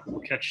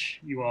we'll catch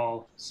you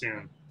all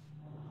soon.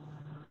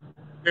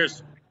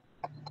 Cheers.